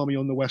German army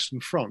on the Western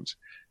Front.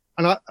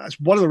 And that's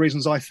one of the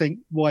reasons, I think,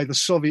 why the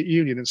Soviet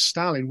Union and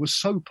Stalin was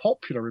so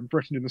popular in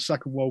Britain in the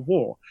Second World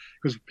War,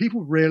 because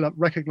people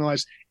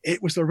recognized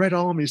it was the Red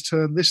Army's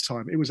turn this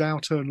time. It was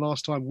our turn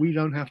last time. We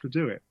don't have to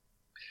do it.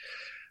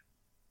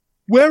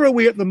 Where are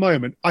we at the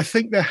moment? I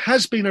think there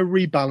has been a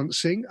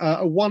rebalancing.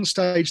 At one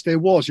stage, there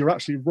was, you're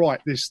absolutely right,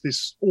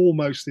 this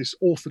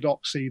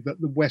orthodoxy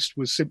that the West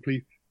was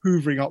simply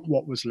hoovering up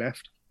what was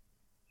left.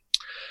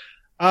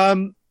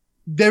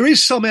 There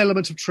is some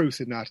element of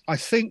truth in that. I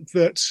think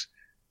that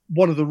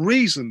one of the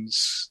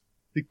reasons,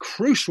 the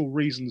crucial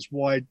reasons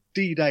why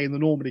D-Day and the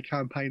Normandy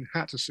campaign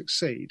had to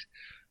succeed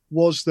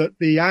was that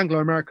the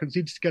Anglo-Americans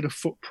needed to get a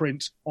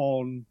footprint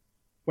on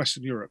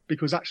Western Europe,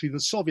 because actually the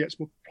Soviets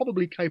were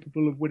probably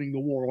capable of winning the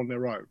war on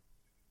their own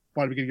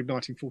by the beginning of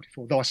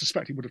 1944, though I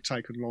suspect it would have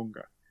taken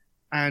longer.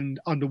 And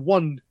under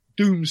one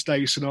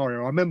doomsday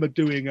scenario, I remember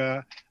doing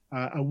a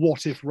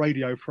what-if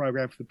radio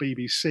program for the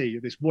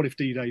BBC, this What If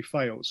D-Day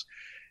Fails.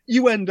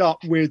 you end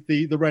up with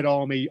the Red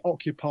Army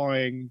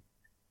occupying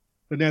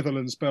the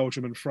Netherlands,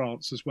 Belgium and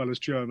France, as well as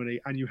Germany,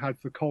 and you had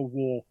the Cold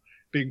War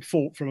being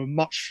fought from a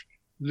much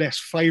less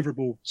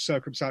favourable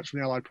circumstance from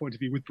the Allied point of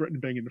view, with Britain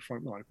being in the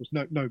front line. Of course,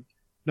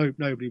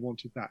 nobody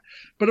wanted that.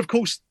 But of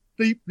course,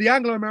 the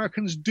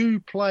Anglo-Americans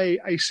do play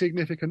a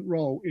significant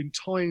role in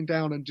tying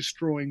down and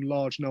destroying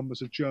large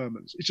numbers of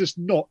Germans. It's just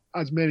not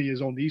as many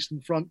as on the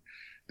Eastern Front,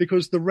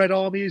 because the Red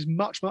Army is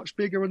much, much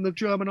bigger and the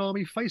German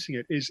army facing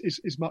it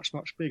is much,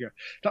 much bigger.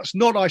 That's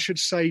not, I should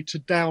say, to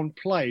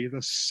downplay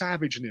the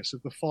savageness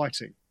of the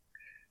fighting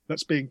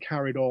that's being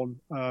carried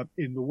on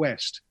in the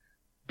West.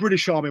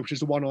 British Army, which is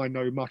the one I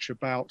know much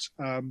about,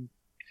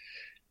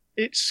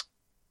 its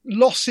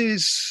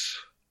losses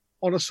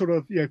on a sort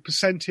of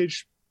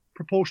percentage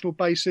proportional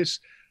basis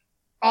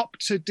up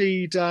to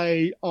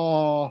D-Day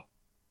are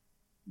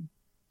a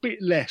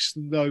bit less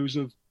than those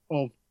of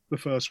the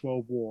First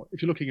World War.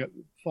 If you're looking at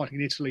fighting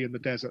in Italy in the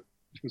desert,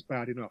 which was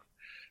bad enough.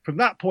 From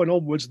that point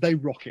onwards, they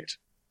rocket.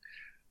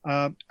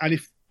 And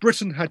if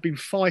Britain had been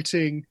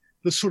fighting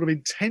the sort of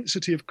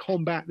intensity of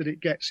combat that it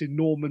gets in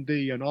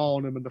Normandy and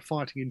Arnhem and the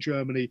fighting in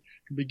Germany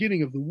from the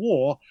beginning of the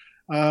war,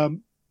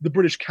 the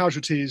British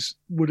casualties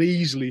would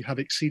easily have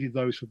exceeded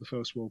those for the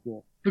First World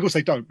War. Of course,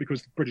 they don't,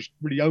 because the British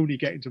really only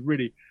get into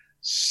really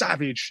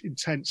savage,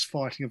 intense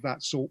fighting of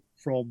that sort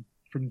from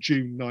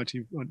June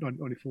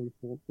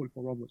 1944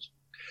 onwards.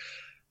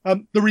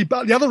 The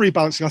other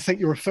rebalancing I think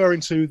you're referring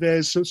to,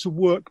 there's some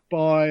work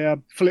by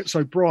Phillips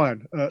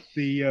O'Brien at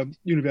the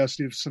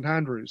University of St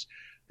Andrews.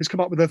 He's come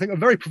up with, I think, a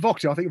very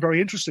provocative, I think a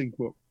very interesting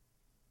book,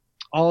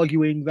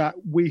 arguing that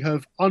we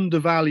have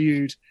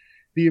undervalued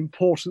the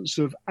importance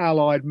of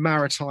Allied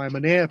maritime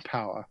and air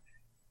power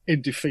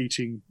in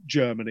defeating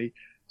Germany.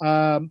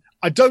 I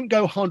don't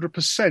go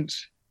 100%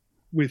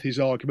 with his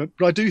argument,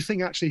 but I do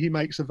think actually he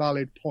makes a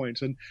valid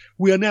point. And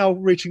we are now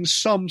reaching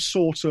some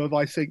sort of,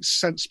 I think,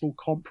 sensible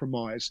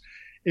compromise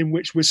in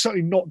which we're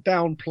certainly not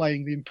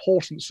downplaying the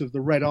importance of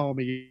the Red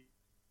Army.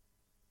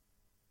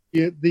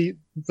 The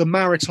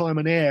maritime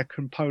and air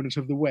component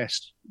of the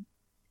West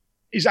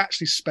is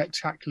actually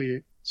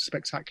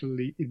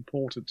spectacularly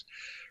important.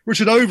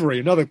 Richard Overy,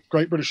 another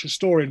great British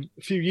historian,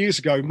 a few years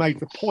ago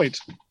made the point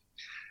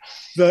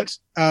that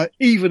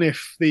even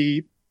if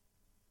the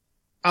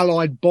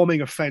Allied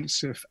bombing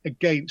offensive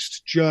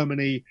against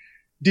Germany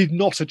did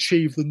not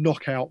achieve the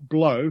knockout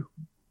blow,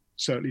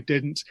 certainly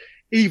didn't,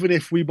 even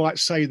if we might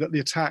say that the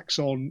attacks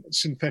on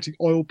synthetic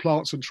oil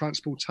plants and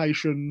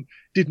transportation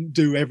didn't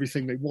do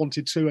everything they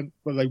wanted to, and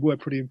well, they were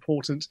pretty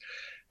important,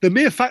 the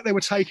mere fact they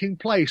were taking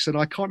place, and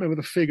I can't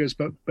remember the figures,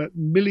 but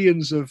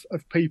millions of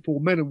people,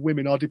 men and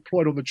women, are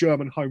deployed on the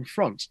German home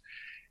front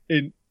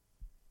in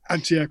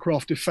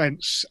anti-aircraft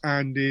defence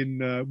and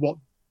in what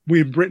we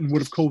in Britain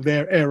would have called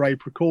their air raid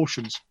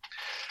precautions.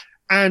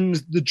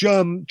 And the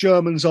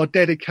Germans are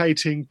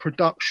dedicating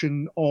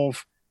production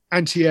of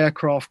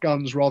anti-aircraft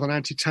guns rather than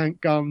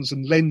anti-tank guns,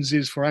 and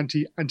lenses for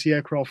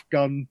anti-aircraft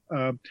gun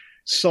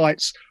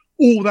sights.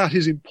 All that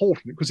is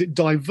important because it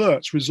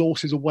diverts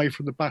resources away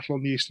from the battle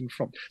on the Eastern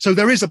Front. So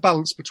there is a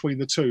balance between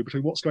the two,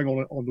 between what's going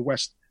on the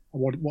West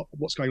and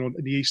what's going on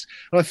in the East.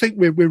 And I think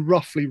we're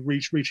roughly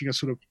reaching a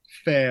sort of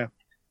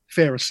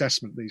fair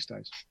assessment these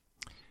days.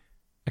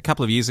 A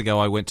couple of years ago,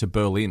 I went to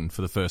Berlin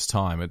for the first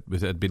time.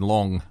 It had been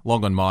long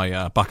on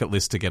my bucket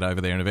list to get over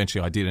there, and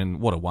eventually I did.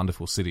 And what a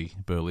wonderful city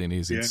Berlin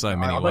is in so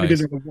many ways. I've only been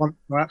there once.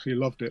 I actually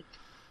loved it.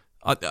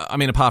 I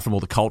mean, apart from all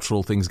the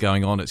cultural things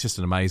going on, it's just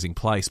an amazing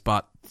place.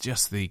 But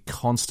just the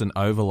constant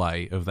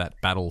overlay of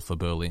that battle for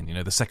Berlin,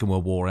 the Second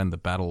World War and the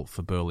battle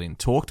for Berlin.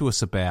 Talk to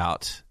us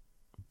about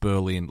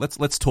Berlin.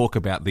 Let's talk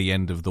about the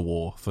end of the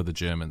war for the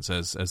Germans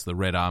as the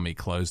Red Army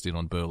closed in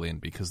on Berlin,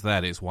 because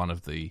that is one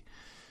of the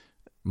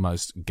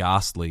most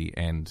ghastly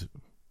and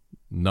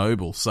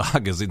noble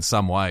sagas in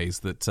some ways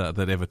that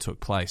ever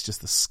took place.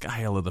 Just the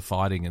scale of the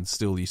fighting, and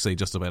still you see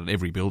just about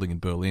every building in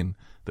Berlin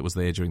that was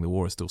there during the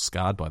war is still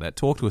scarred by that.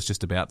 Talk to us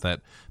just about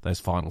those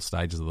final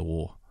stages of the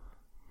war.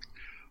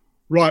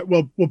 Right.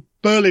 Well,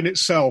 Berlin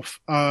itself,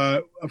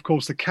 of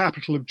course, the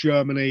capital of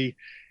Germany.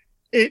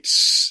 It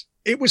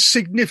was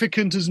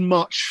significant as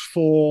much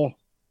for.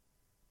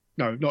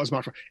 No, not as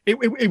much.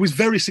 It was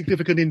very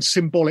significant in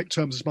symbolic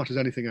terms as much as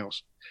anything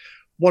else.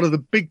 One of the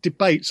big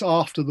debates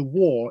after the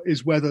war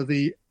is whether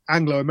the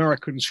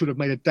Anglo-Americans should have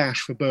made a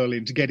dash for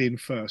Berlin to get in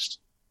first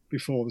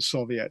before the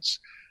Soviets.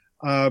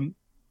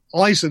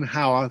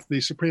 Eisenhower,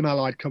 the Supreme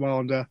Allied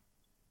Commander,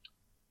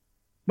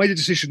 made a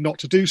decision not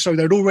to do so.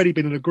 There had already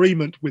been an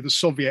agreement with the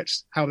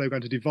Soviets how they were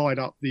going to divide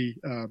up the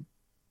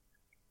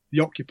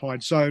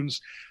occupied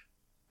zones,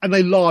 and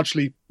they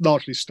largely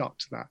stuck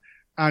to that.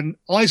 And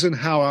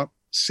Eisenhower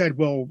said,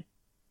 well,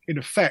 in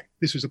effect,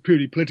 this was a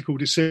purely political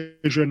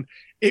decision.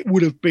 It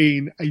would have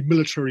been a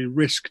military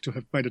risk to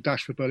have made a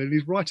dash for Berlin.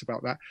 He's right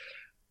about that.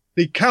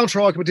 The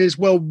counter-argument is,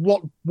 well,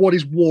 what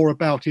is war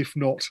about if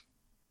not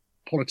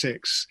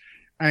politics?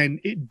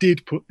 And it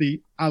did put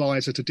the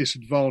Allies at a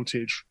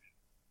disadvantage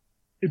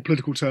in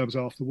political terms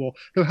after the war.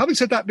 Now, having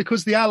said that,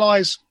 because the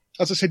Allies,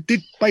 as I said,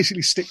 did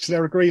basically stick to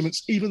their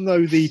agreements, even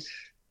though the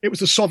it was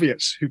the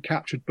Soviets who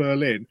captured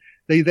Berlin.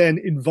 They then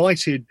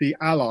invited the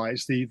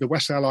Allies, the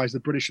West Allies, the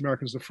British,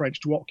 Americans, the French,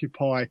 to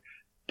occupy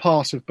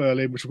part of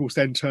Berlin, which of course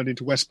then turned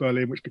into West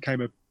Berlin, which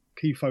became a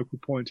key focal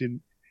point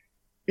in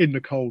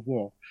the Cold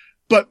War.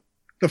 But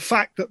the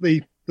fact that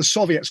the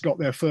Soviets got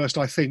there first,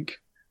 I think,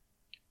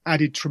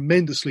 added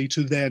tremendously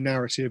to their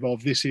narrative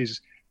of this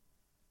is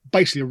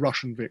basically a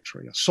Russian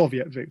victory, a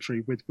Soviet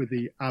victory, with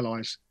the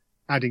Allies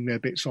adding their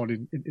bits on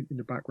in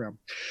the background.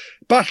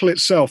 Battle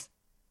itself,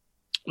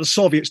 the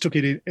Soviets took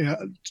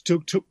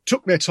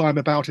their time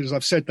about it. As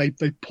I've said,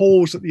 they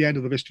paused at the end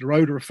of the Vistula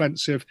Oder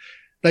offensive.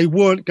 They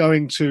weren't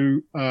going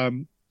to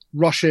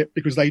rush it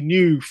because they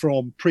knew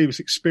from previous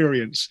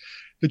experience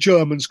the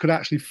Germans could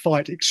actually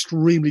fight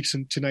extremely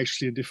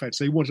tenaciously in defence.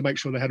 They wanted to make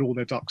sure they had all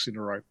their ducks in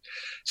a row.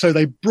 So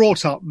they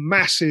brought up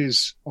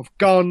masses of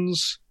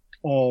guns,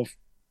 of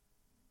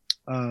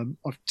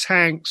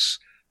tanks,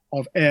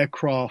 of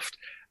aircraft,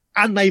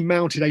 and they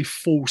mounted a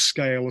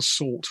full-scale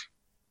assault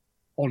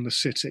on the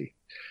city.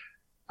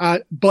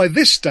 By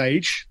this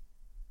stage,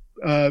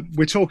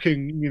 we're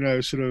talking,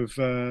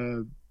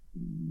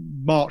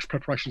 March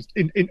preparations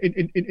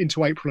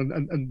into April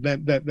and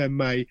then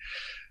May.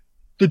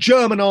 The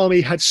German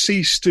army had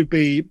ceased to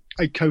be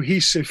a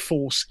cohesive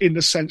force in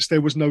the sense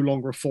there was no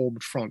longer a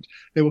formed front.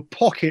 There were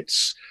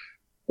pockets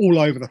all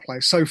over the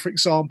place. So, for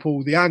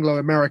example, the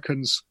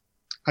Anglo-Americans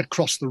had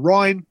crossed the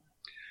Rhine.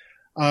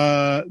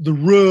 The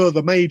Ruhr,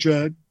 the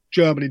major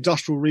German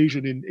industrial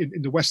region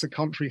in the western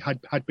country,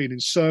 had been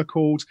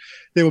encircled.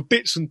 There were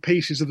bits and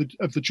pieces of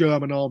the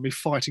German army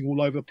fighting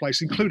all over the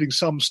place, including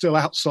some still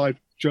outside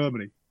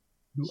Germany,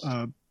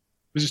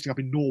 resisting up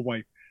in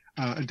Norway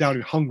and down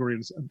in Hungary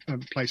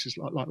and places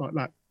like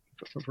that,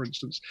 for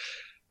instance.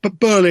 But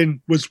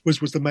Berlin was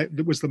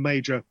the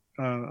major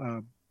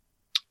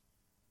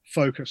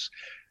focus.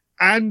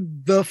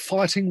 And the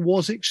fighting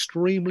was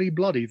extremely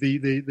bloody.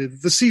 The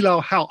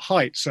Zielau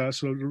Heights,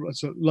 sort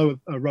of lower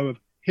row of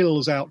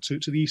hills out to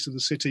the east of the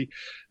city,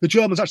 the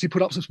Germans actually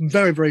put up some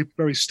very, very,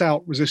 very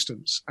stout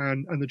resistance,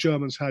 and the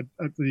Germans had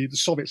the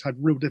Soviets had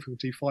real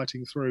difficulty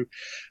fighting through.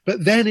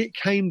 But then it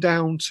came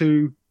down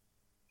to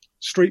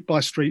street by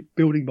street,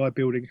 building by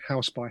building,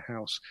 house by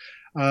house.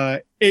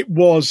 It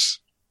was,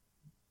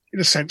 in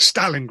a sense,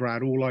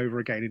 Stalingrad all over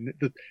again,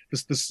 in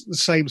the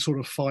same sort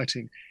of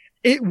fighting.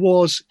 It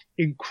was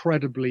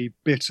incredibly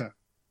bitter.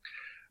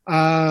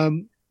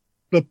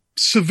 The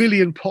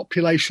civilian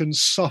population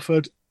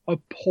suffered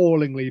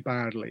appallingly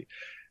badly.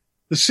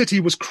 The city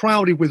was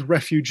crowded with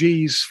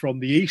refugees from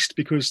the east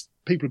because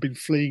people had been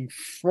fleeing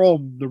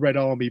from the Red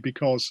Army,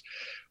 because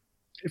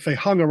if they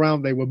hung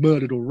around, they were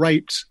murdered or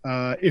raped.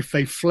 If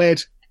they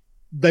fled,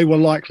 they were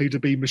likely to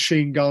be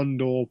machine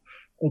gunned or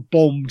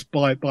bombed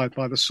by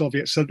the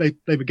Soviets. So they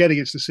were getting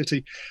into the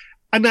city.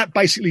 And that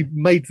basically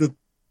made the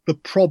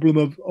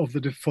problem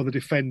for the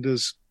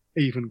defenders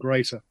even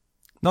greater.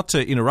 Not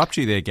to interrupt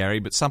you there, Gary,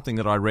 but something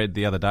that I read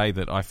the other day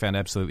that I found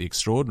absolutely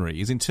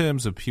extraordinary is, in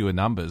terms of pure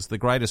numbers, the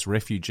greatest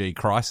refugee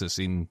crisis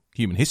in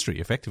human history,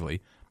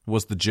 effectively,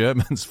 was the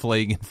Germans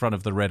fleeing in front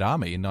of the Red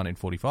Army in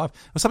 1945.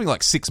 It was something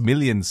like 6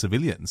 million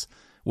civilians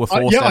were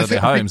forced out of their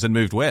homes and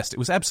moved west. It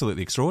was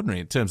absolutely extraordinary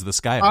in terms of the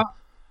scale.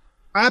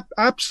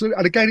 Absolutely.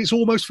 And again, it's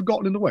almost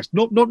forgotten in the West,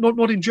 not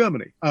in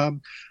Germany.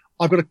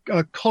 I've got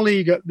a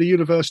colleague at the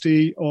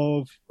University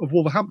of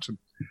Wolverhampton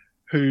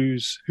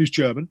who's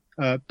German,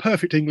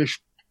 perfect English,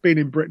 been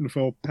in Britain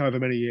for however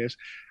many years.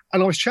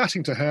 And I was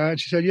chatting to her, and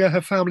she said, yeah, her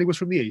family was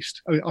from the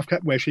East. I mean, I've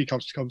kept where she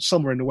comes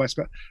somewhere in the West,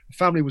 but her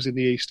family was in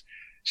the East.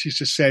 She's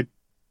just said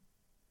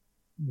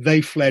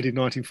they fled in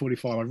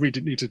 1945. I really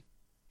didn't need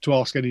to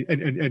ask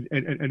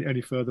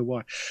any further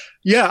why.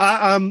 Yeah,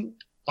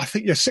 I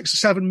think 6 or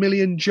 7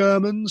 million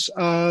Germans,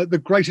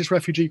 the greatest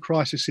refugee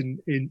crisis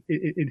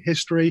in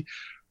history,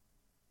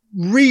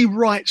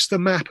 rewrites the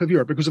map of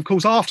Europe, because of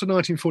course after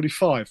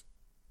 1945,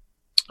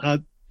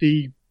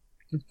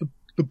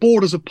 the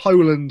borders of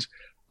Poland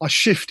are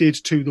shifted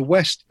to the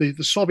west. The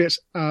Soviets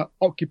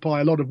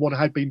occupy a lot of what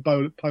had been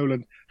Poland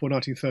for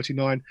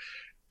 1939.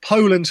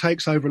 Poland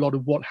takes over a lot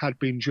of what had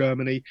been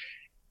Germany.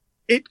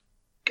 It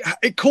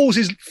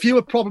causes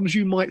fewer problems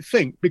you might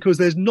think, because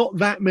there's not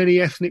that many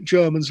ethnic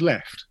Germans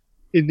left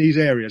in these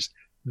areas.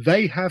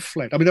 They have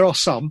fled. I mean, there are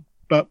some,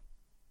 but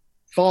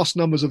vast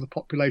numbers of the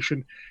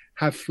population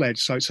have fled.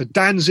 So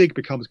Danzig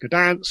becomes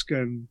Gdansk,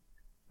 and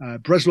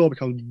Breslau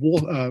becomes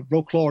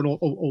Wrocław, and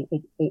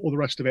all the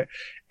rest of it.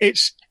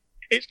 It's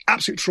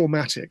absolutely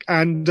traumatic,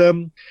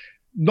 and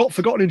not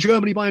forgotten in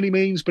Germany by any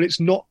means, but it's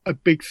not a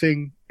big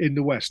thing in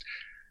the West.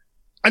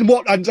 And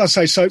I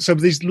say, so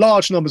these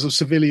large numbers of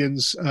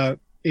civilians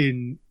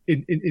in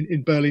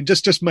Berlin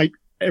just make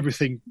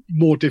everything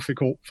more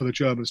difficult for the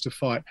Germans to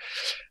fight.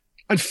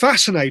 And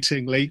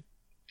fascinatingly,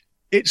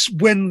 it's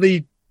when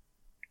the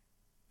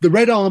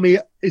Red Army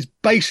is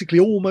basically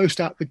almost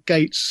at the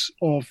gates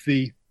of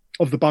the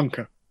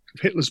bunker,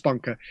 of Hitler's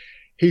bunker,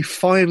 he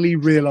finally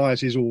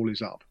realizes all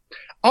is up.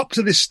 Up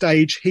to this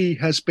stage, he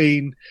has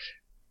been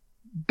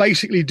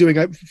basically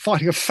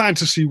fighting a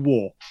fantasy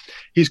war.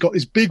 He's got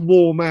this big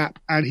war map,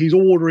 and he's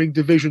ordering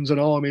divisions and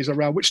armies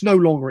around which no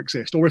longer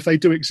exist, or if they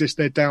do exist,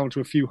 they're down to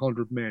a few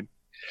hundred men.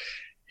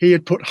 He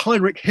had put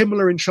Heinrich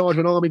Himmler in charge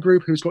of an army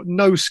group who's got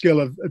no skill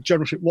of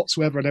generalship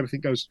whatsoever, and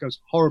everything goes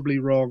horribly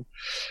wrong.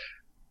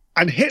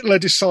 And Hitler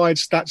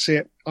decides, that's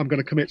it, I'm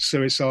going to commit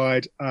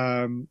suicide.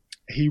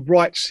 He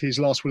writes his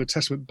last will and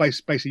testament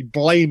basically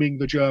blaming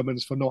the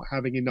Germans for not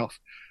having enough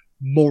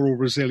moral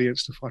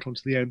resilience to fight on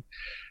to the end.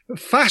 But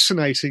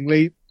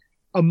fascinatingly,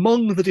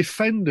 among the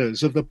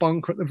defenders of the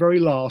bunker at the very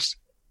last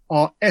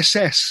are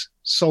SS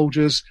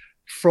soldiers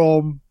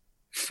from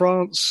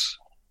France,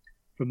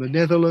 from the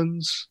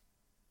Netherlands,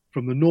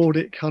 from the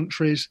Nordic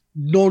countries,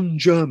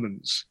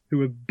 non-Germans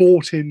who have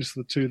bought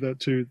into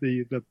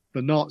the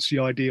Nazi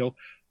ideal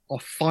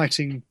of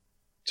fighting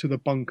to the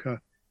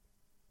bunker,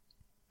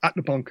 at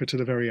the bunker to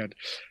the very end.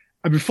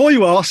 And before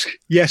you ask,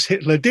 yes,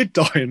 Hitler did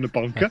die in the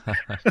bunker.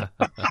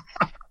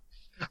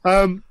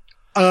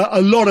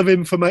 A lot of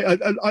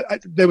information.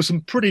 There was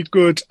some pretty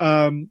good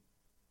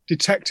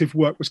detective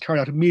work was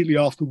carried out immediately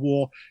after the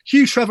war.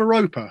 Hugh Trevor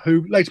Roper,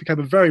 who later became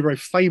a very, very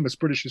famous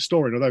British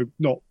historian, although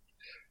not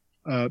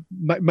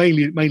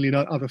mainly in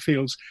other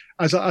fields,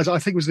 as I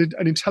think was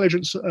an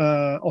intelligence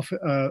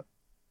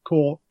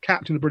corps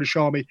captain of the British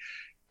Army,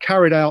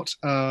 carried out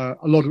a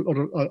lot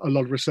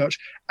of research.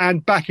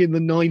 And back in the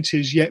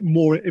 90s, yet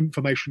more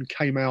information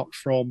came out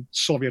from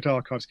Soviet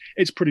archives.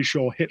 It's pretty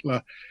sure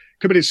Hitler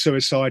committed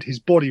suicide. His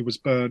body was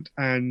burnt,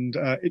 and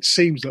it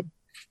seems that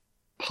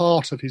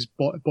part of his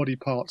body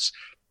parts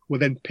were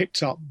then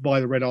picked up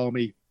by the Red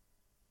Army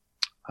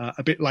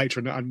a bit later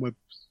and were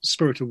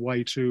spirited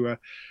away to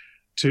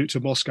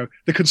Moscow.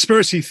 The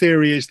conspiracy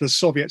theory is the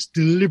Soviets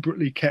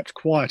deliberately kept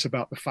quiet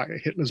about the fact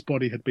that Hitler's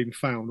body had been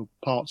found, or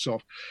parts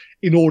of,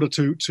 in order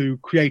to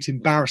create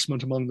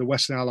embarrassment among the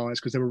Western Allies,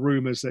 because there were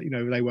rumours that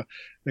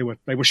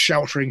they were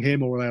sheltering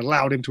him, or they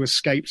allowed him to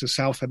escape to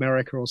South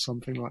America or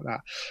something like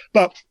that.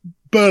 But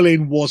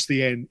Berlin was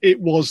the end. It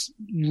was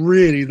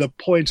really the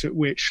point at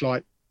which,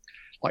 like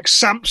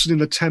Samson in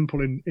the temple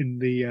in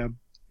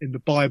the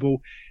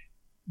Bible,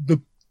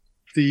 the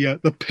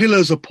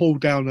pillars are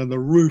pulled down and the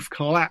roof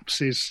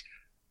collapses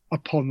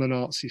upon the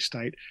Nazi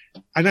state.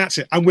 And that's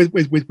it. And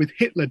with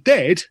Hitler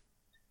dead,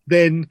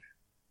 then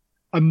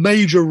a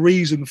major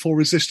reason for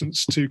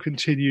resistance to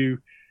continue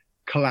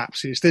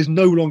collapses. There's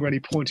no longer any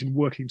point in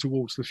working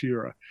towards the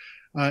Führer.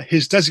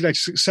 His designated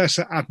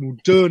successor, Admiral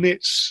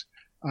Dönitz,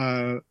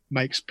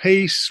 makes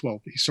peace.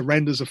 Well, he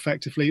surrenders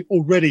effectively.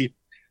 Already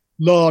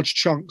large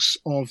chunks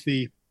of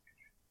the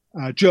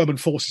German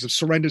forces have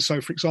surrendered.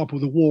 So, for example,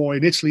 the war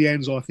in Italy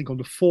ends, I think, on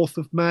the 4th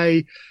of May.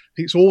 I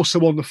think it's also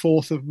on the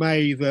 4th of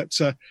May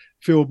that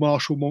Field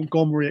Marshal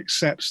Montgomery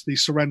accepts the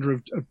surrender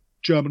of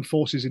German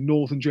forces in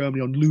northern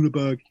Germany on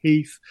Lüneburg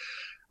Heath.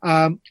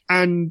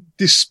 And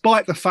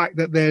despite the fact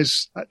that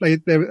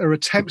there are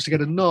attempts to get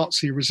a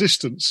Nazi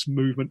resistance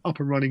movement up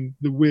and running,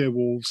 the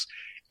Wehrwolves,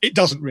 it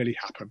doesn't really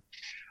happen.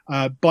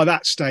 By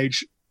that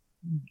stage,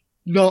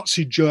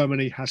 Nazi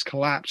Germany has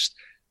collapsed.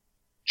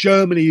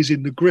 Germany is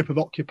in the grip of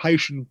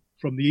occupation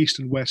from the east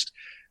and west,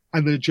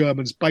 and the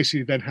Germans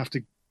basically then have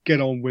to get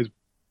on with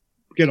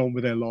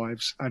their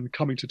lives and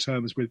coming to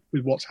terms with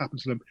what's happened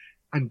to them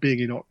and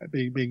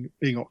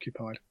being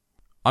occupied.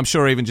 I'm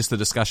sure even just the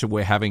discussion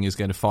we're having is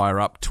going to fire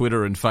up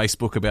Twitter and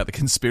Facebook about the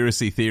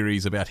conspiracy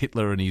theories about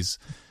Hitler and his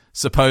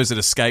supposed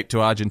escape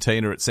to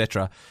Argentina,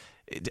 etc.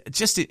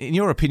 Just in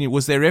your opinion,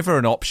 was there ever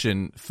an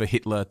option for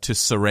Hitler to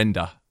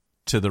surrender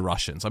to the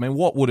Russians? I mean,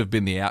 what would have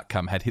been the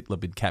outcome had Hitler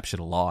been captured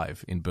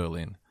alive in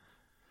Berlin?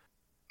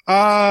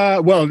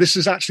 Well, this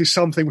is actually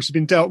something which has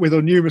been dealt with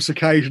on numerous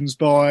occasions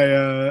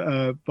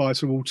by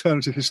some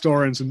alternative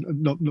historians and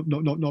not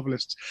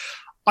novelists.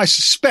 I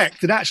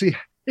suspect that actually,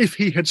 if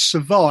he had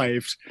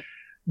survived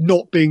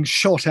not being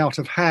shot out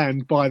of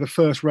hand by the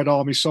first Red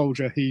Army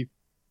soldier he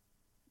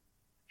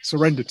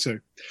surrendered to,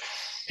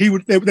 there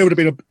would have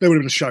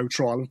been a show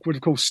trial.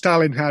 Of course,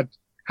 Stalin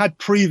had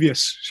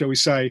previous, shall we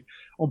say,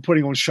 on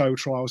putting on show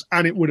trials,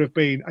 and it would have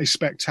been a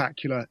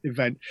spectacular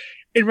event.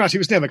 In reality, it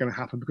was never going to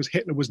happen because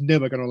Hitler was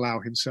never going to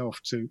allow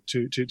himself to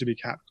be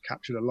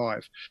captured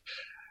alive.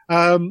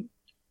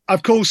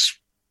 Of course,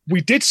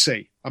 we did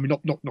see, I mean,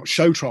 not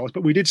show trials,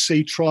 but we did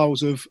see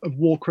trials of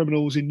war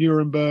criminals in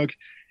Nuremberg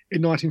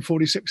in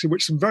 1946, in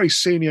which some very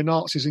senior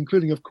Nazis,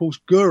 including, of course,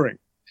 Goering,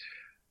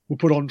 were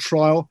put on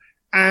trial,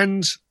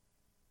 and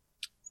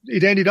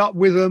it ended up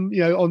with them,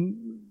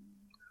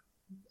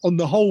 on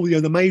the whole,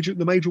 the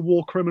major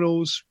war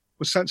criminals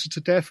were sentenced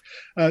to death,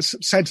 I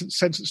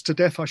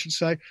should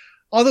say.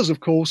 Others,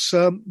 of course,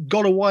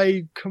 got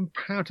away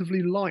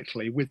comparatively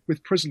lightly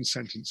with prison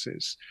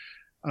sentences.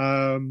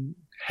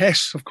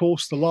 Hess, of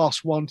course, the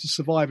last one to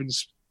survive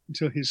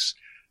until his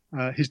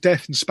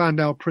death in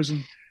Spandau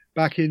prison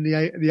back in the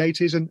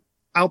 80s, and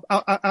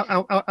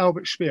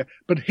Albert Speer.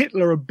 But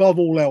Hitler, above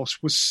all else,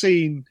 was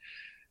seen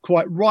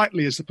quite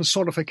rightly as the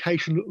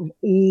personification of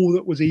all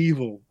that was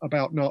evil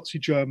about Nazi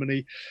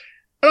Germany.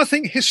 And I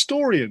think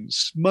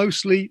historians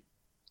mostly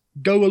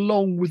go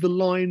along with the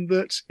line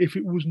that if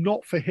it was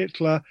not for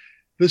Hitler,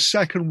 the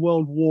Second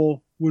World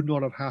War would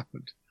not have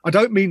happened. I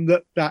don't mean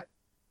that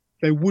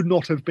there would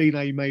not have been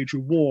a major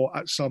war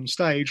at some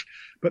stage,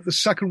 but the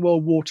Second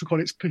World War took on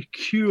its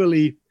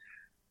peculiarly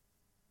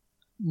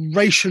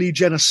racially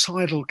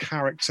genocidal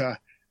character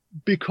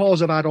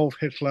because of Adolf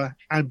Hitler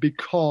and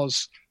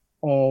because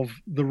of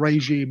the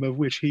regime of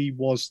which he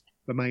was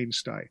the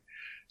mainstay.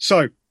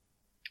 So,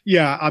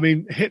 yeah, I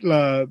mean,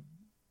 Hitler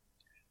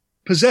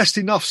possessed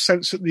enough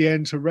sense at the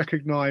end to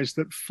recognize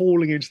that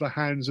falling into the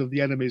hands of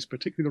the enemies,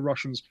 particularly the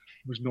Russians,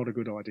 was not a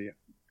good idea.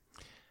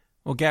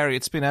 Well, Gary,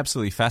 it's been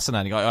absolutely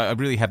fascinating. I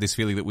really have this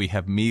feeling that we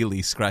have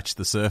merely scratched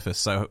the surface.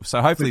 So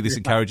hopefully this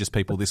encourages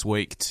people this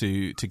week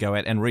to go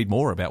out and read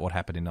more about what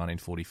happened in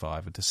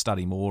 1945 and to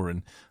study more.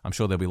 And I'm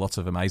sure there'll be lots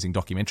of amazing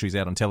documentaries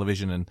out on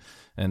television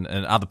and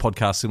other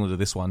podcasts similar to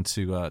this one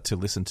to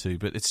listen to.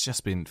 But it's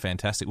just been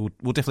fantastic.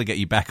 We'll definitely get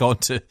you back on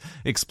to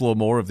explore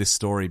more of this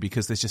story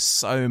because there's just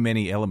so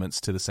many elements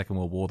to the Second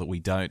World War that we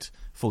don't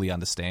fully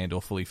understand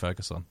or fully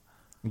focus on.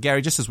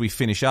 Gary, just as we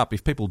finish up,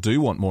 if people do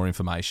want more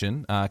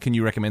information, can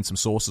you recommend some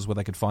sources where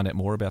they could find out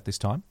more about this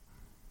time?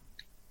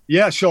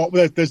 Yeah, sure.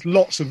 There's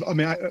lots of,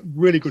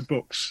 really good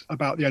books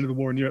about the end of the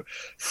war in Europe.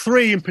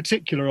 3 in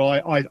particular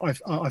I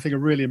think are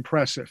really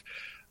impressive.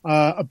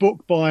 A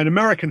book by an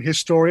American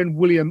historian,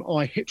 William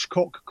I.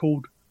 Hitchcock,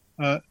 called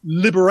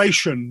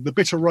Liberation, The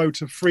Bitter Road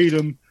to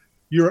Freedom,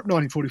 Europe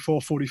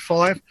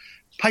 1944-45.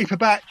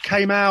 Paperback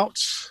came out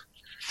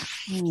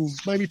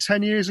maybe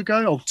 10 years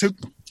ago,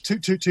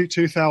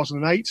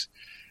 2008.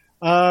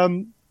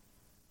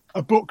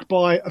 A book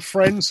by a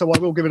friend, so I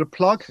will give it a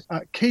plug.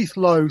 Keith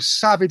Lowe,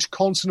 Savage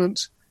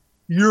Continent,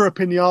 Europe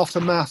in the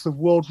Aftermath of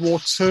World War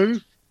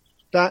II.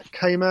 That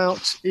came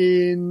out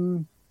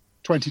in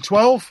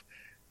 2012.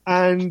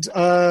 And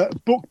a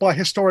book by a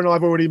historian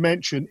I've already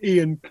mentioned,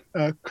 Ian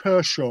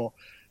Kershaw,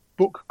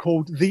 book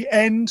called The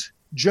End,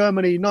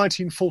 Germany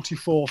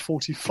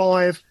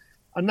 1944-45.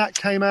 And that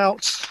came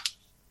out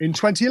in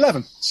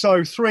 2011.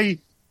 So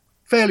 3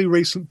 fairly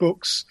recent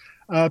books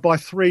by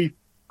 3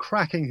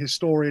 cracking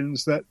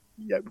historians that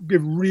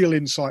give real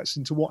insights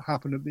into what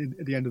happened at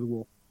the end of the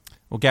war.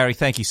 Well, Gary,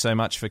 thank you so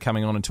much for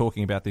coming on and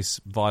talking about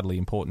this vitally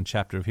important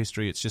chapter of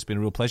history. It's just been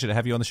a real pleasure to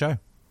have you on the show.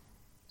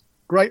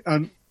 Great,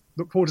 and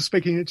look forward to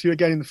speaking to you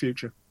again in the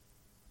future.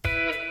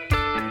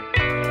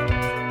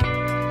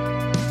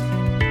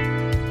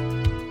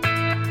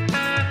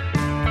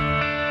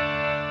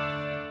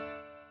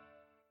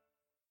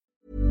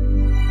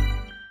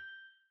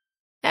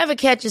 Ever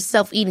catch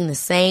yourself eating the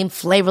same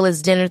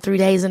flavorless dinner 3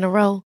 days in a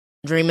row?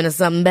 Dreaming of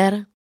something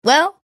better?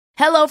 Well,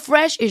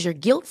 HelloFresh is your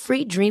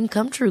guilt-free dream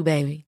come true,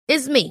 baby.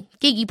 It's me,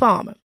 Keke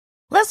Palmer.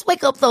 Let's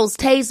wake up those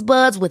taste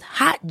buds with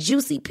hot,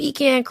 juicy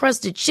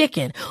pecan-crusted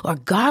chicken or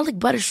garlic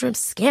butter shrimp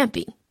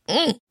scampi.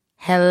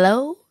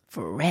 Hello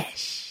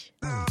Fresh.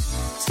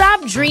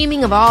 Stop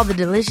dreaming of all the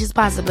delicious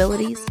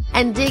possibilities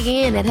and dig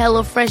in at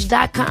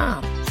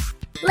HelloFresh.com.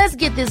 Let's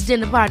get this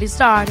dinner party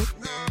started.